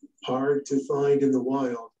 Hard to find in the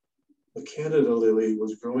wild, a Canada lily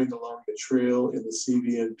was growing along the trail in the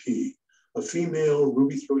CVNP. A female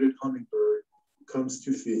ruby-throated hummingbird comes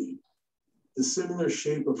to feed. The similar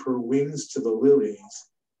shape of her wings to the lilies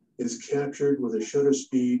is captured with a shutter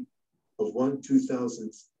speed of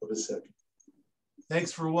 1/2000th of a second.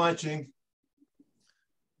 Thanks for watching.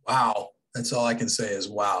 Wow, that's all I can say is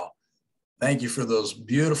wow. Thank you for those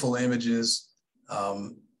beautiful images.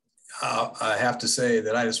 I have to say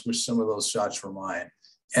that I just wish some of those shots were mine.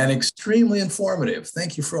 And extremely informative.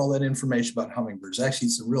 Thank you for all that information about hummingbirds. Actually,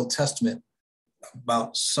 it's a real testament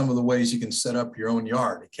about some of the ways you can set up your own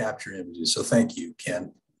yard to capture images. So thank you,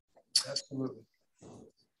 Ken. Absolutely.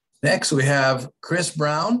 Next, we have Chris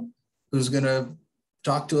Brown, who's going to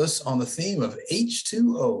talk to us on the theme of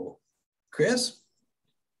H2O. Chris?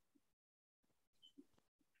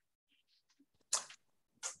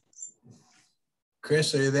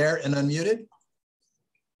 Chris, are you there and unmuted?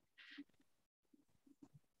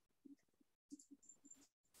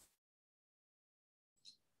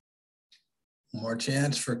 More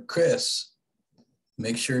chance for Chris.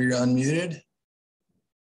 Make sure you're unmuted.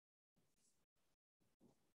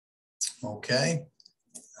 Okay.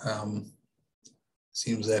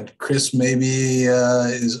 Seems that Chris maybe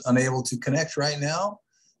is unable to connect right now.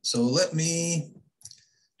 So let me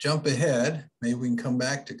jump ahead. Maybe we can come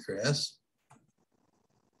back to Chris.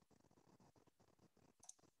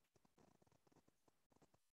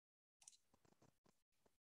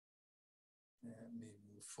 Let me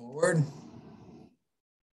move forward.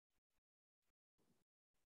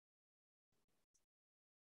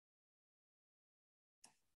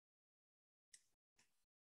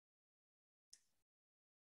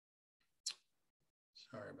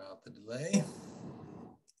 Sorry about the delay.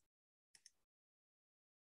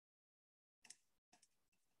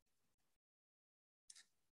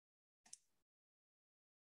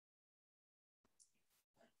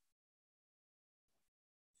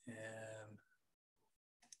 And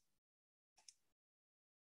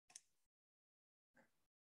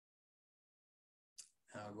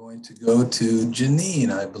now going to go to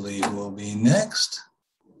Janine, I believe will be next.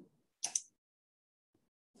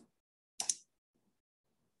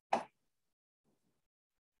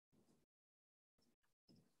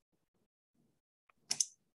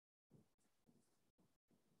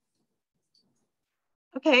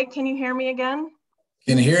 Okay, can you hear me again?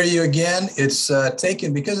 Can hear you again. It's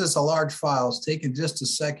taken, because it's a large file, it's taken just a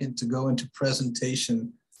second to go into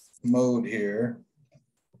presentation mode here.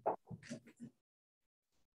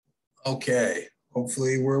 Okay,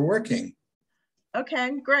 hopefully we're working.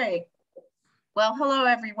 Okay, great. Well, hello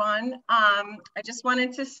everyone. I just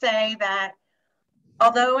wanted to say that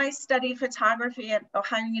although I studied photography at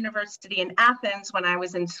Ohio University in Athens when I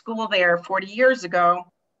was in school there 40 years ago,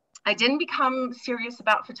 I didn't become serious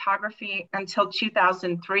about photography until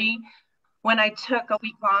 2003 when I took a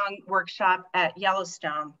week-long workshop at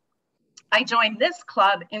Yellowstone. I joined this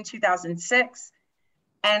club in 2006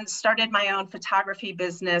 and started my own photography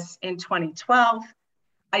business in 2012.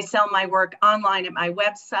 I sell my work online at my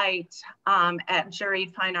website, at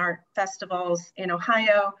juried fine art festivals in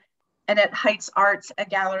Ohio, and at Heights Arts, a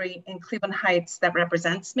gallery in Cleveland Heights that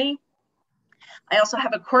represents me. I also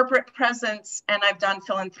have a corporate presence, and I've done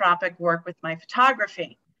philanthropic work with my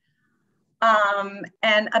photography.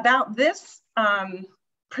 And about this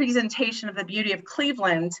presentation of the beauty of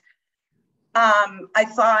Cleveland, I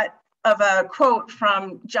thought of a quote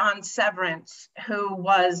from John Severance, who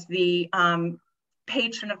was the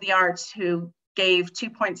patron of the arts who gave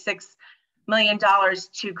 $2.6 million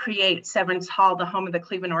to create Severance Hall, the home of the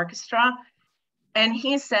Cleveland Orchestra. And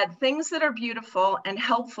he said, things that are beautiful and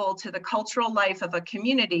helpful to the cultural life of a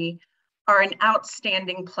community are an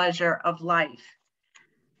outstanding pleasure of life.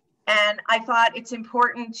 And I thought it's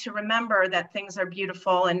important to remember that things are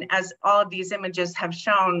beautiful. And as all of these images have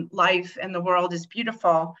shown, life and the world is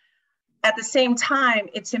beautiful. At the same time,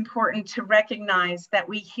 it's important to recognize that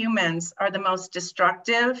we humans are the most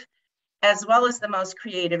destructive as well as the most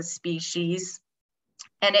creative species.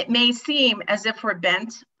 And it may seem as if we're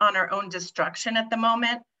bent on our own destruction at the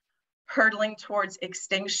moment, hurtling towards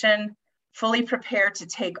extinction, fully prepared to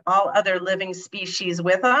take all other living species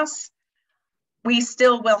with us. We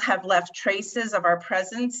still will have left traces of our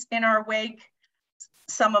presence in our wake,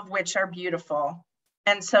 some of which are beautiful.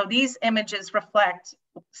 And so these images reflect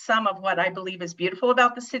some of what I believe is beautiful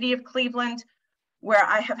about the city of Cleveland, where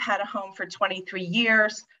I have had a home for 23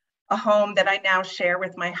 years, a home that I now share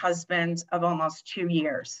with my husband of almost 2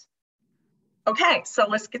 years. Okay, so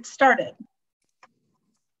let's get started.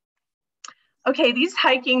 Okay, these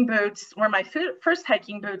hiking boots were my first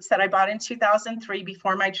hiking boots that I bought in 2003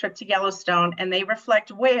 before my trip to Yellowstone, and they reflect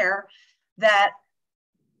wear that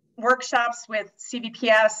workshops with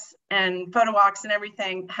CVPS and photo walks and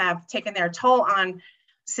everything have taken their toll on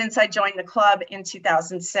since I joined the club in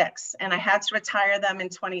 2006. And I had to retire them in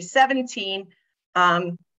 2017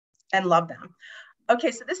 and love them.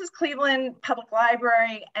 Okay, so this is Cleveland Public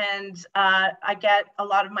Library, and I get a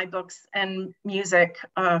lot of my books and music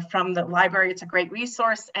from the library. It's a great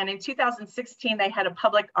resource. And in 2016, they had a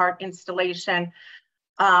public art installation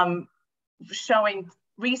showing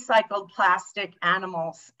recycled plastic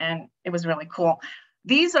animals, and it was really cool.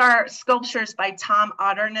 These are sculptures by Tom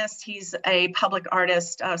Otterness. He's a public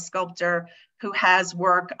artist, sculptor who has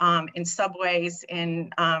work in subways,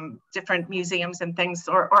 in different museums and things,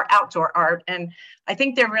 or outdoor art. And I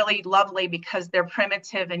think they're really lovely because they're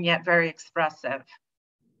primitive and yet very expressive.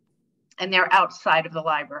 And they're outside of the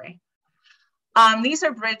library. These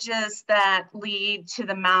are bridges that lead to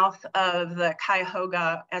the mouth of the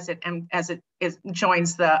Cuyahoga as it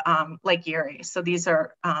joins the Lake Erie. So these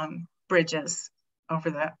are bridges over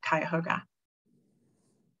the Cuyahoga.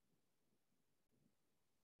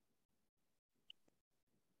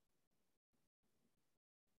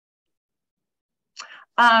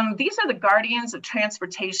 These are the guardians of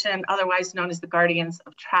transportation, otherwise known as the guardians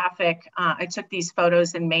of traffic. I took these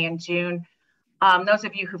photos in May and June. Those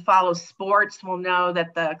of you who follow sports will know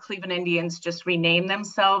that the Cleveland Indians just renamed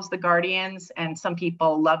themselves the Guardians, and some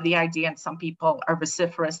people love the idea and some people are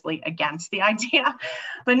vociferously against the idea.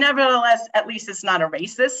 But nevertheless, at least it's not a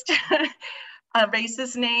racist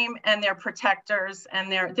name, and they're protectors,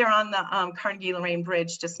 and they're on the Carnegie-Lorraine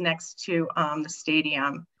Bridge just next to the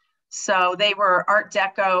stadium. So they were Art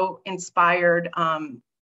Deco inspired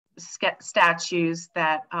statues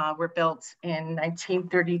that were built in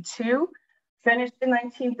 1932, finished in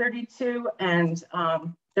 1932, and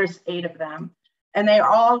there's 8 of them. And they're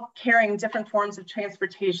all carrying different forms of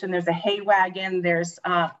transportation. There's a hay wagon, there's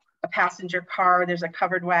a passenger car, there's a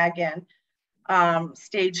covered wagon,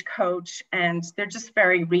 stagecoach, and they're just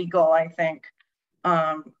very regal, I think.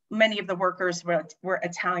 Many of the workers were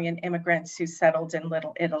Italian immigrants who settled in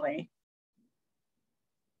Little Italy.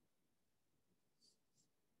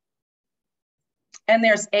 And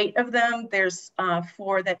there's 8 of them. There's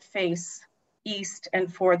 4 that face east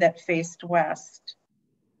and 4 that faced west.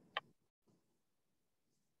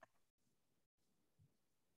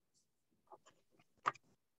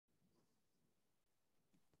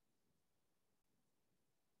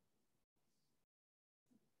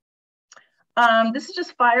 This is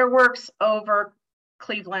just fireworks over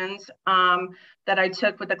Cleveland that I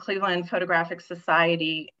took with the Cleveland Photographic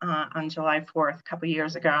Society on July 4th, a couple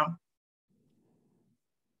years ago.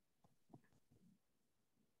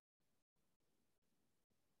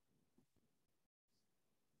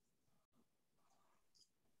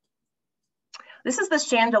 This is the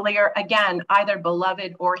chandelier, again, either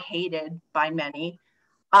beloved or hated by many.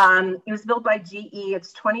 It was built by GE.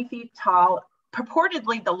 It's 20 feet tall,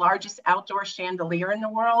 purportedly the largest outdoor chandelier in the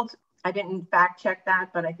world. I didn't fact check that,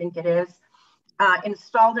 but I think it is.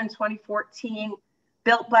 Installed in 2014,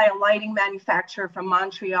 built by a lighting manufacturer from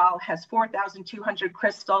Montreal, has 4,200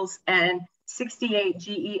 crystals and 68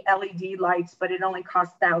 GE LED lights, but it only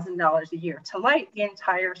costs $1,000 a year to light the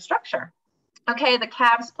entire structure. Okay, the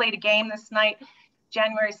Cavs played a game this night,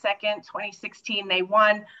 January 2nd, 2016. They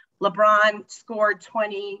won. LeBron scored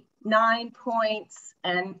 29 points,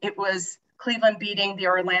 and it was Cleveland beating the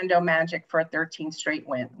Orlando Magic for a 13th straight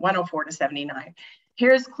win, 104-79.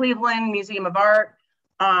 Here's Cleveland Museum of Art.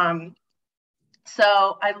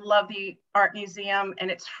 So I love the art museum,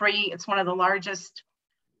 and it's free. It's one of the largest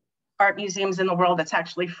art museums in the world that's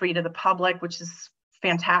actually free to the public, which is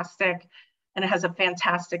fantastic. And it has a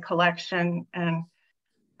fantastic collection. And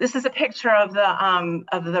this is a picture of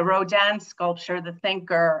the Rodin sculpture, the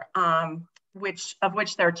Thinker, of which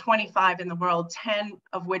there are 25 in the world, 10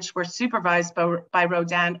 of which were supervised by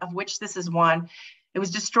Rodin, of which this is one. It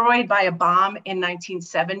was destroyed by a bomb in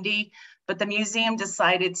 1970, but the museum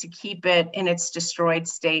decided to keep it in its destroyed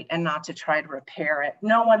state and not to try to repair it.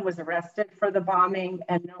 No one was arrested for the bombing,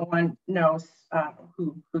 and no one knows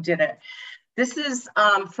who did it. This is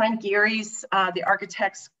Frank Gehry's, the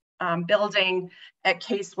architect's building at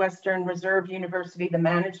Case Western Reserve University, the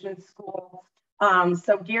management school.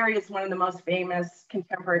 So Gehry is one of the most famous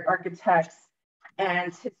contemporary architects,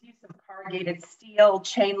 and his use of corrugated steel,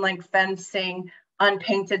 chain link fencing,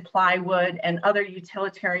 unpainted plywood, and other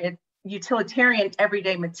utilitarian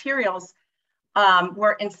everyday materials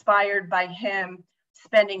were inspired by him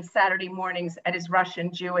spending Saturday mornings at his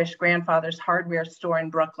Russian Jewish grandfather's hardware store in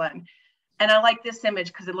Brooklyn. And I like this image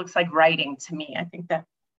because it looks like writing to me. I think that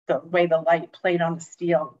the way the light played on the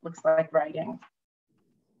steel looks like writing.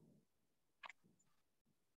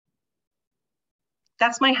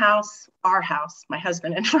 That's my house, our house, my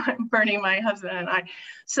husband and Bernie, my husband and I.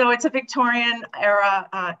 So it's a Victorian era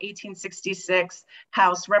 1866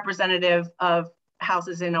 house, representative of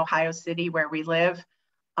houses in Ohio City where we live.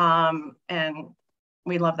 And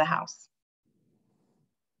we love the house.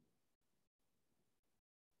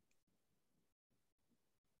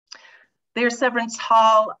 There's Severance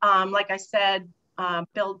Hall, like I said,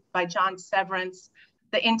 built by John Severance.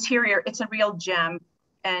 The interior, it's a real gem.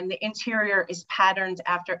 And the interior is patterned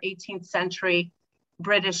after 18th century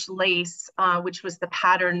British lace, which was the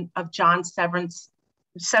pattern of John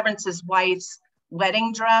Severance's wife's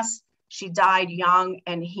wedding dress. She died young,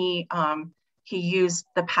 and he used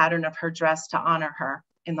the pattern of her dress to honor her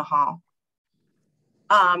in the hall.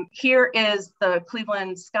 Here is the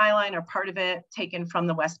Cleveland skyline, or part of it, taken from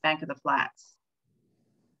the west bank of the Flats.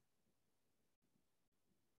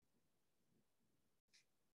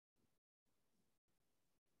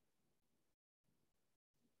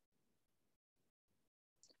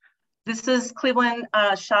 This is Cleveland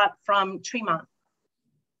shot from Tremont.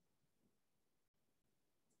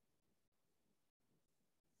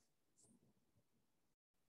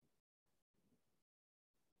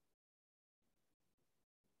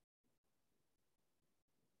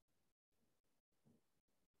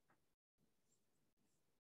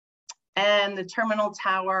 And the terminal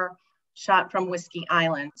tower shot from Whiskey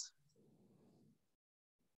Island.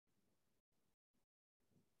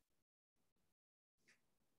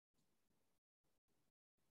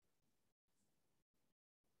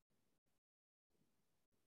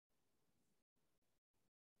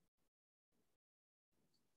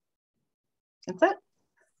 That's it.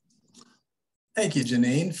 Thank you,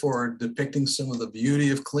 Janine, for depicting some of the beauty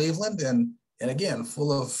of Cleveland and again,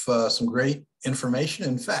 full of some great information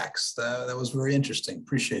and facts. That was very interesting.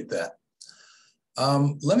 Appreciate that.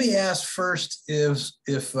 Let me ask first if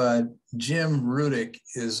Jim Rudick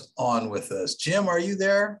is on with us. Jim, are you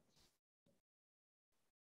there?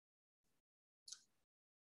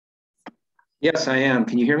 Yes, I am.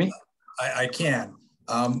 Can you hear me? I can.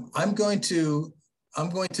 I'm going to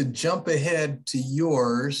jump ahead to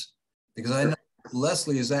yours because I know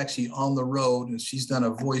Leslie is actually on the road and she's done a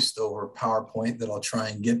voiced over PowerPoint that I'll try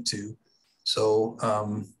and get to. So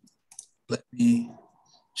let me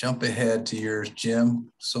jump ahead to yours,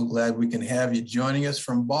 Jim. So glad we can have you joining us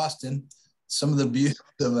from Boston. Some of the beauty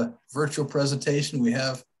of a virtual presentation, we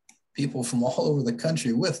have people from all over the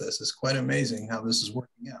country with us. It's quite amazing how this is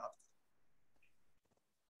working out.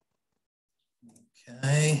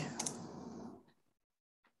 Okay.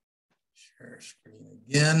 Share screen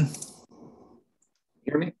again.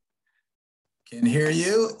 Hear me? Can hear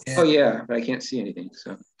you. Oh yeah, but I can't see anything.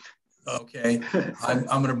 So. Okay, I'm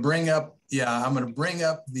going to bring up. Yeah, I'm going to bring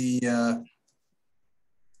up the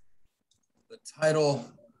title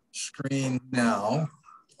screen now,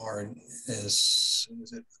 or as soon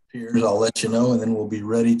as it appears, I'll let you know, and then we'll be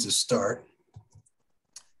ready to start.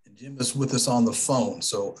 And Jim is with us on the phone,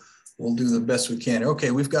 so we'll do the best we can. Okay,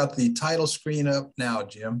 we've got the title screen up now,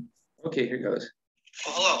 Jim. Okay, here goes.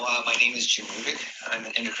 Well, hello, my name is Jim Rudick. I'm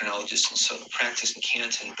an endocrinologist and so practice in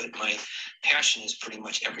Canton, but my passion is pretty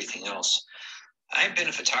much everything else. I've been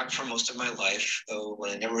a photographer most of my life, though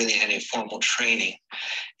I never really had any formal training.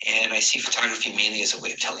 And I see photography mainly as a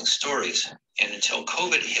way of telling stories. And until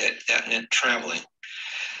COVID hit, that meant traveling.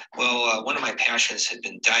 Well, one of my passions had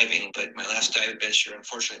been diving, but my last dive adventure,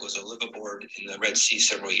 unfortunately, was a liveaboard in the Red Sea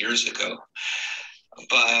several years ago.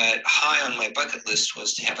 But high on my bucket list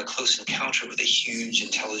was to have a close encounter with a huge,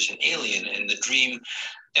 intelligent alien. And that dream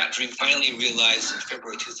finally realized in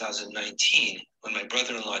February 2019, when my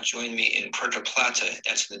brother-in-law joined me in Puerto Plata,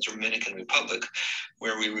 that's in the Dominican Republic,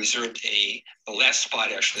 where we reserved the last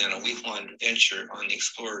spot actually on a week-long adventure on the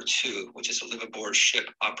Explorer 2, which is a liveaboard ship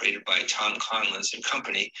operated by Tom Conlon's and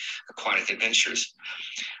Company, Aquatic Adventures.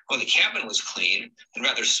 Well, the cabin was clean and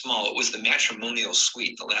rather small. It was the matrimonial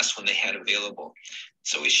suite, the last one they had available.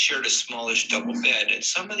 So we shared a smallish double bed, and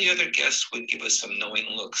some of the other guests would give us some knowing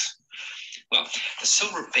looks. Well, the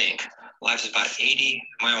Silver Bank lies about 80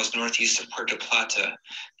 miles northeast of Puerto Plata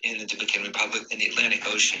in the Dominican Republic in the Atlantic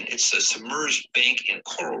Ocean. It's a submerged bank and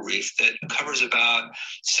coral reef that covers about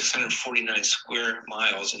 649 square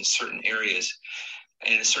miles in certain areas.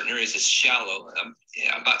 And in certain areas, it's shallow,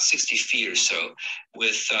 about 60 feet or so,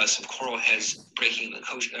 with some coral heads breaking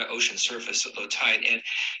the ocean surface at low tide. And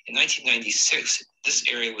in 1996, this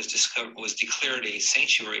area was declared a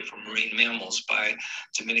sanctuary for marine mammals by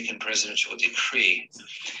Dominican presidential decree.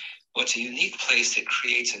 Well, it's a unique place that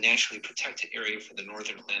creates a naturally protected area for the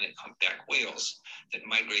northern Atlantic humpback whales that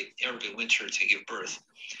migrate every winter to give birth.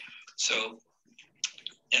 So,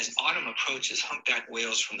 as autumn approaches, humpback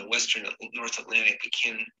whales from the western North Atlantic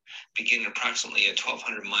begin approximately a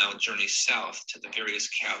 1,200-mile journey south to the various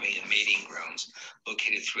calving and mating grounds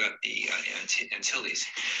located throughout the Antilles.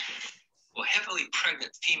 Well, heavily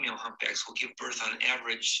pregnant female humpbacks will give birth on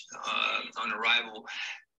average on arrival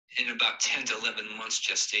in about 10 to 11 months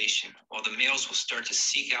gestation, while the males will start to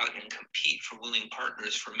seek out and compete for willing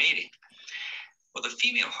partners for mating. Well, the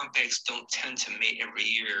female humpbacks don't tend to mate every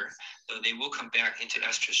year, though they will come back into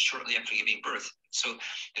estrus shortly after giving birth. So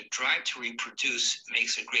the drive to reproduce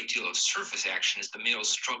makes a great deal of surface action as the males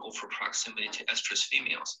struggle for proximity to estrus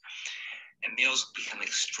females. And males become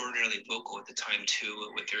extraordinarily vocal at the time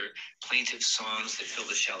too, with their plaintive songs that fill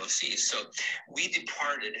the shallow seas. So we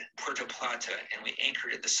departed Puerto Plata and we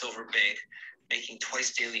anchored at the Silver Bank, making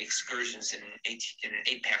twice daily excursions in an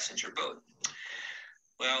 8-passenger boat.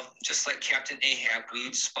 Well, just like Captain Ahab,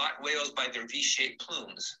 we'd spot whales by their V-shaped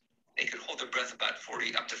plumes. They could hold their breath about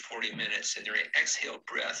up to 40 minutes, and their exhaled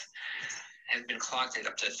breath had been clocked at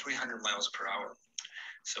up to 300 miles per hour.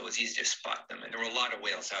 So it was easy to spot them, and there were a lot of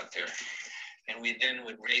whales out there. And we then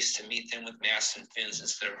would race to meet them with masts and fins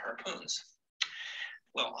instead of harpoons.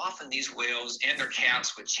 Well, often these whales and their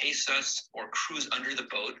calves would chase us or cruise under the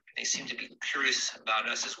boat. They seemed to be curious about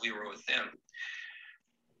us as we were with them.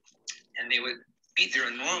 And they would beat their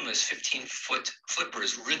enormous 15-foot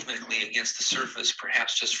flippers rhythmically against the surface,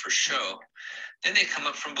 perhaps just for show. Then they come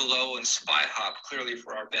up from below and spy hop, clearly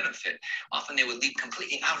for our benefit. Often they would leap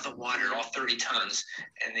completely out of the water, all 30 tons,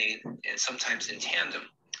 and sometimes in tandem.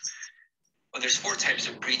 Well, there's 4 types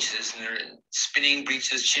of breaches, and they're spinning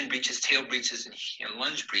breaches, chin breaches, tail breaches, and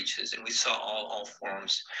lunge breaches, and we saw all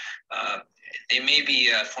forms. They may be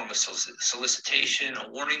a form of solicitation, a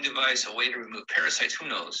warning device, a way to remove parasites, who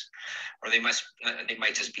knows? Or they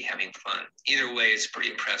might just be having fun. Either way, it's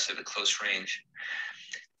pretty impressive at close range.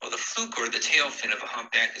 Well, the fluke, or the tail fin of a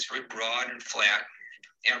humpback, is very broad and flat,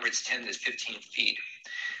 average 10 to 15 feet.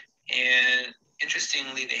 And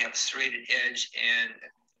interestingly, they have a serrated edge and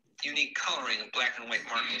unique coloring of black and white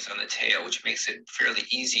markings on the tail, which makes it fairly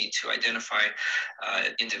easy to identify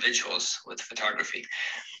individuals with photography.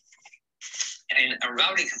 And a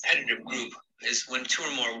rowdy competitive group is when 2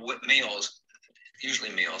 or more males,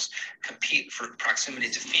 usually males, compete for proximity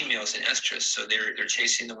to females in estrus, so they're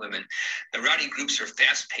chasing the women. The rowdy groups are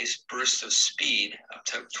fast-paced bursts of speed, up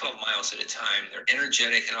to 12 miles at a time. They're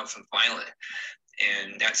energetic and often violent,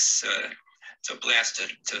 and that's it's a blast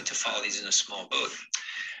to follow these in a small boat.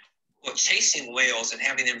 Well, chasing whales and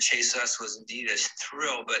having them chase us was indeed a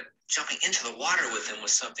thrill, but jumping into the water with them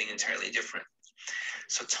was something entirely different.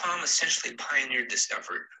 So Tom essentially pioneered this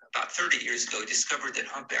effort. About 30 years ago, he discovered that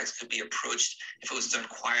humpbacks could be approached if it was done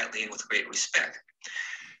quietly and with great respect.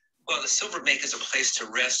 Well, the Silverbank is a place to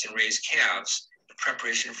rest and raise calves in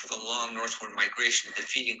preparation for the long northward migration to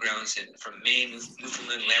feeding grounds from Maine,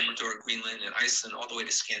 Newfoundland, Labrador, Greenland, and Iceland, all the way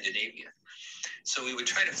to Scandinavia. So we would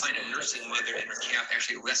try to find a nursing mother and her calf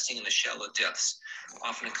actually resting in the shallow depths,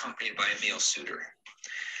 often accompanied by a male suitor.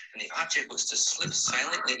 And the object was to slip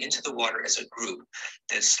silently into the water as a group,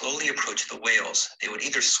 then slowly approach the whales. They would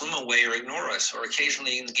either swim away or ignore us, or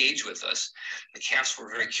occasionally engage with us. The calves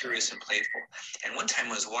were very curious and playful. And one time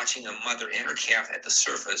I was watching a mother and her calf at the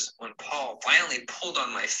surface when Paul violently pulled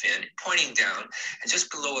on my fin, pointing down, and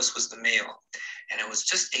just below us was the male. And I was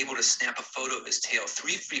just able to snap a photo of his tail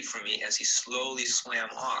 3 feet from me as he slowly swam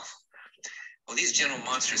off. Well, these gentle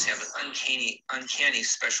monsters have an uncanny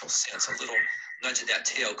special sense. A little nudge of that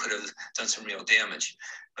tail could have done some real damage,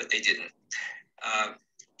 but they didn't.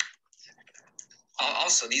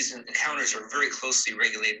 Also, these encounters are very closely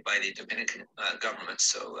regulated by the Dominican government,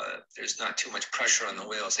 so there's not too much pressure on the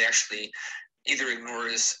whales. They actually either ignore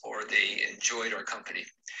us or they enjoyed our company.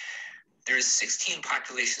 There's 16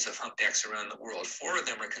 populations of humpbacks around the world. 4 of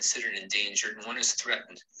them are considered endangered and 1 is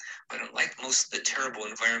threatened. But unlike most of the terrible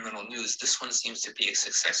environmental news, this one seems to be a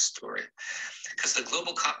success story, because the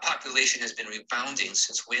global population has been rebounding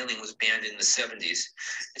since whaling was banned in the 70s.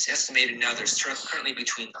 It's estimated now there's currently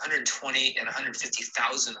between 120 and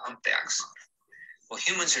 150,000 humpbacks. Well,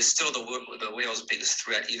 humans are still the whale's biggest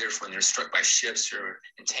threat, either when they're struck by ships or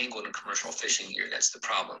entangled in commercial fishing gear. That's the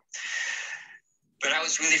problem. But I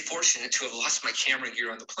was really fortunate to have lost my camera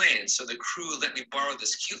gear on the plane. So the crew let me borrow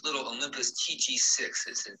this cute little Olympus TG6.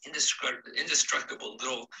 It's an indestructible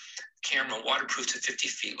little camera, waterproof to 50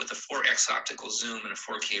 feet with a 4X optical zoom and a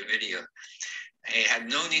 4K video. I had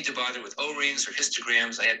no need to bother with O-rings or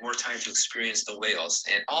histograms. I had more time to experience the whales.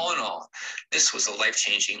 And all in all, this was a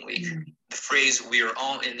life-changing week. The phrase, "we are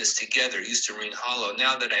all in this together," used to ring hollow.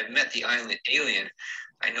 Now that I've met the alien,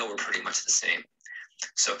 I know we're pretty much the same.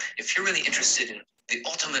 So if you're really interested in the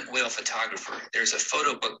ultimate whale photographer, there's a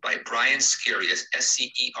photo book by Brian Skerry,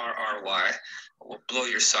 S-C-E-R-R-Y, that will blow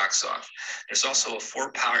your socks off. There's also a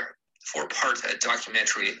four-part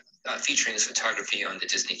documentary featuring his photography on the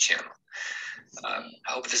Disney Channel. I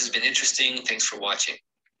hope this has been interesting. Thanks for watching.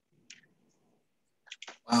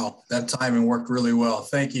 Wow, that timing worked really well.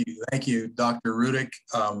 Thank you, Dr. Rudick.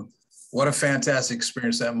 What a fantastic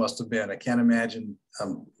experience that must have been. I can't imagine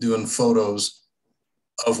doing photos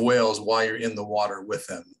of whales while you're in the water with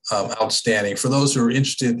them. Outstanding. For those who are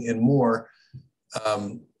interested in more,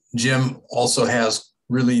 Jim also has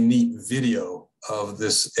really neat video of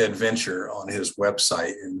this adventure on his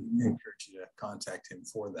website, and encourage you to contact him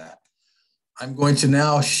for that. I'm going to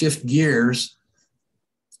now shift gears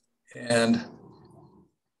and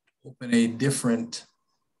open a different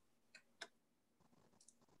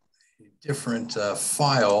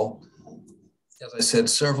file. As I said,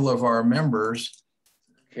 several of our members.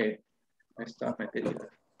 Okay, I stopped my video.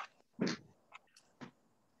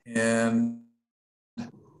 And I'm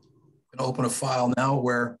gonna open a file now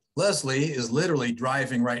where Leslie is literally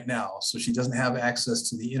driving right now. So she doesn't have access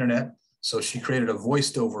to the internet. So she created a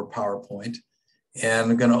voiced over PowerPoint, and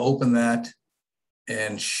I'm gonna open that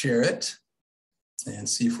and share it and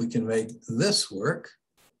see if we can make this work.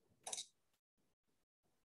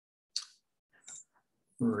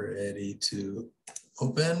 Ready to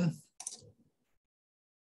open.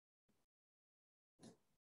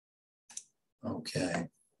 Okay,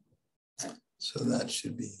 so that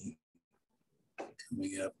should be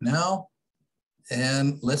coming up now.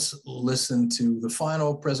 And let's listen to the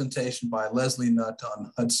final presentation by Leslie Nutt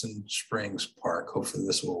on Hudson Springs Park. Hopefully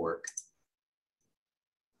this will work.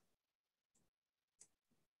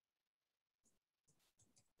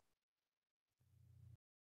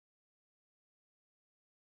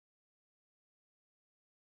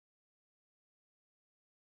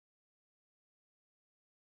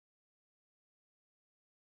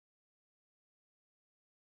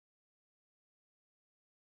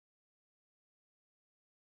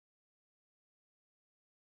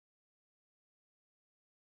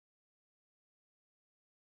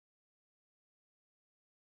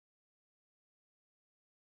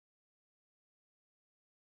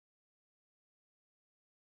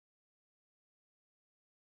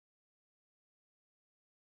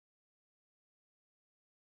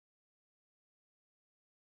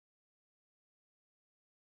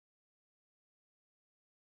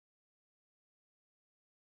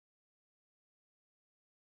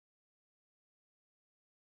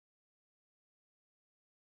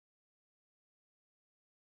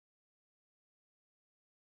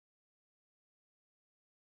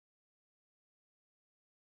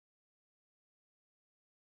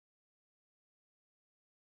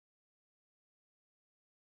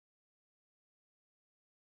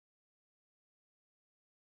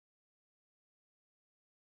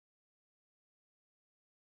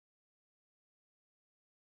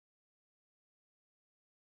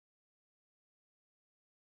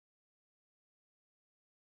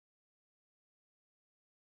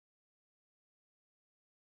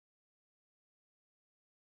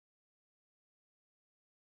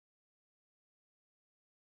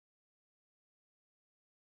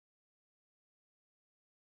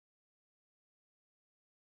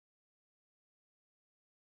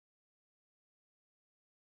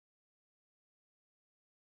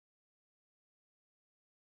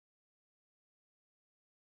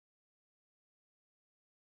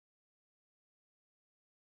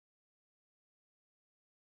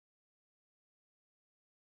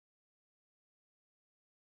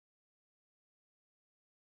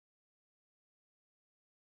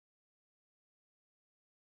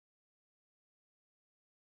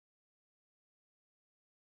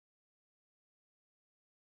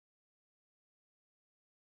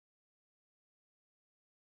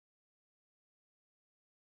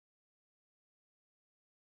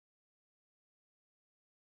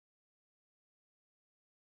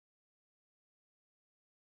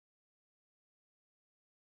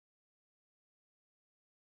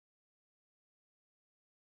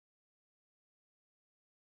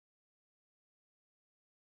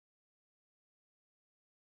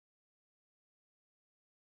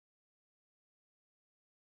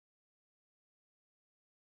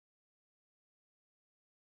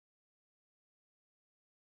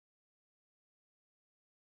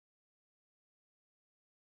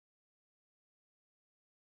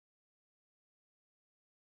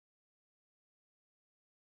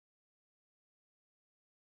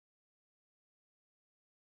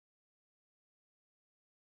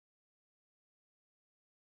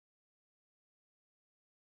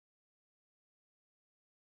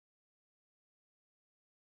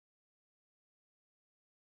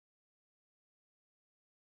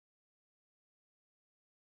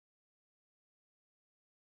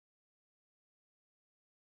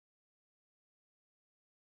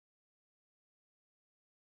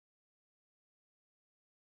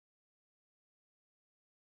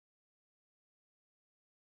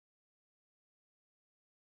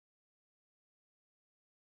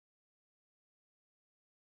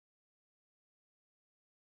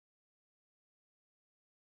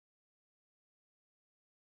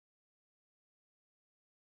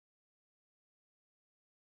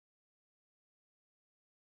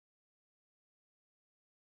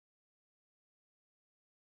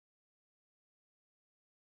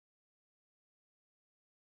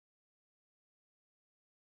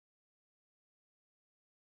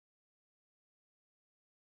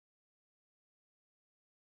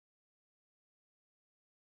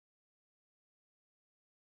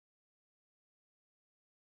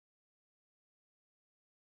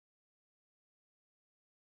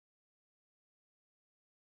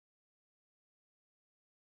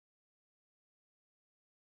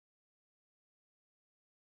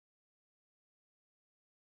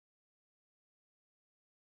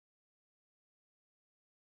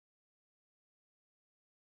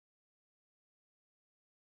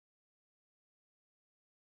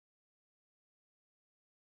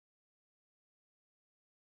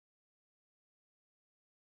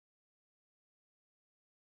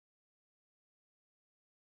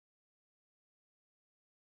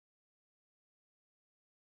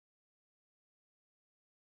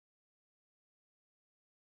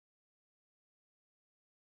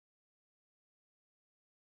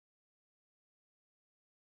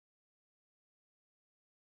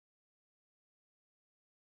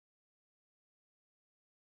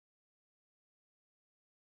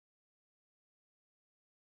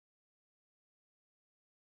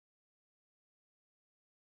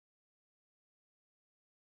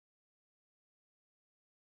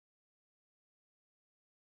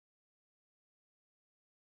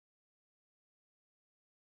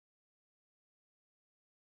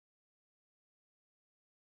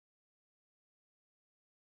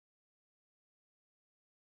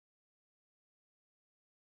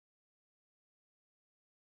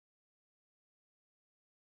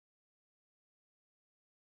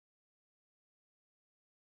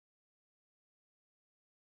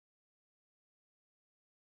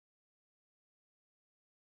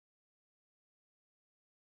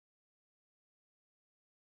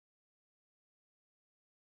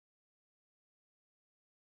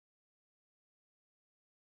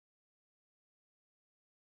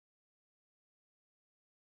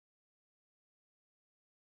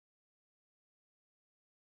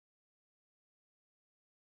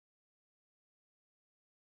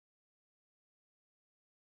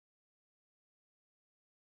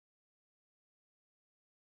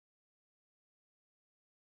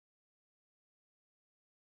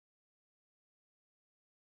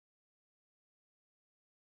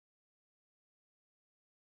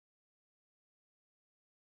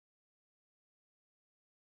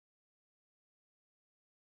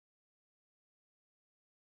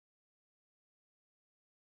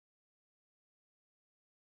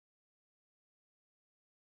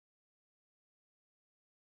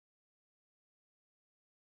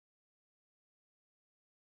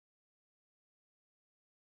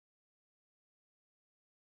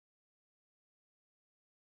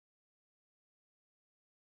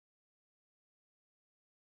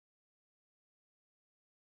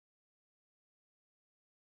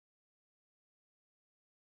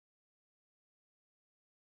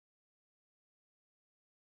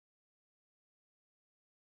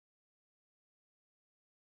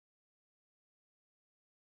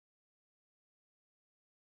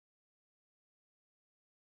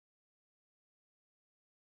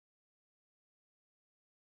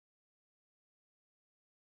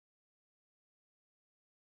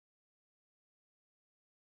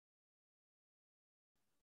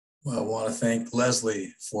 Well, I want to thank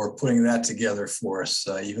Leslie for putting that together for us,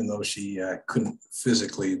 even though she couldn't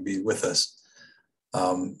physically be with us.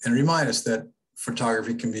 And remind us that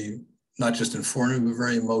photography can be not just informative, but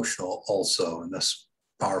very emotional also, and thus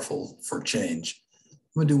powerful for change. I'm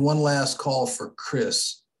going to do one last call for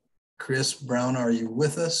Chris. Chris Brown, are you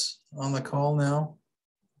with us on the call now?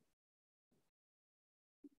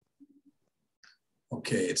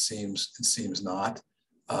 Okay, it seems not.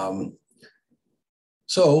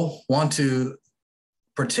 So want to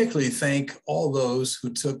particularly thank all those who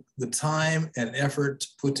took the time and effort to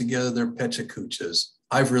put together their PechaKuchas.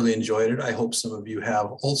 I've really enjoyed it. I hope some of you have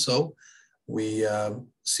also. We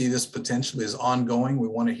see this potentially as ongoing. We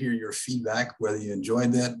want to hear your feedback, whether you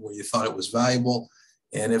enjoyed that, whether you thought it was valuable.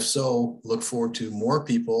 And if so, look forward to more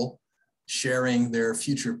people sharing their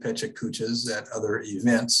future PechaKuchas at other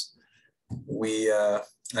events.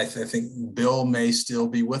 I think Bill may still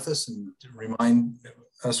be with us and remind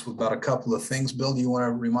us about a couple of things. Bill, do you want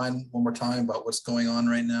to remind one more time about what's going on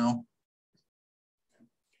right now?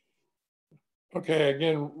 Okay,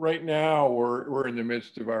 again, right now we're in the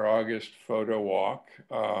midst of our August photo walk,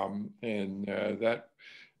 and that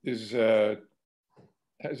is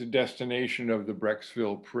has a destination of the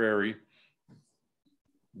Brecksville Prairie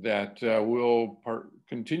that will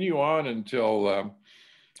continue on until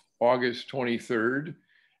August 23rd,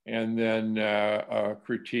 and then a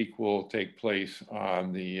critique will take place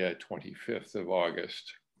on the 25th of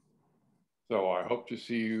August. So I hope to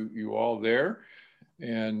see you all there,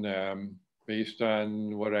 and based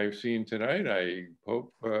on what I've seen tonight, I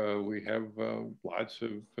hope we have lots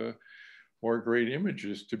of more great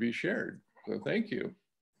images to be shared. So thank you.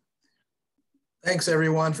 Thanks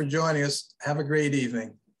everyone for joining us. Have a great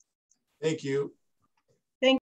evening. Thank you.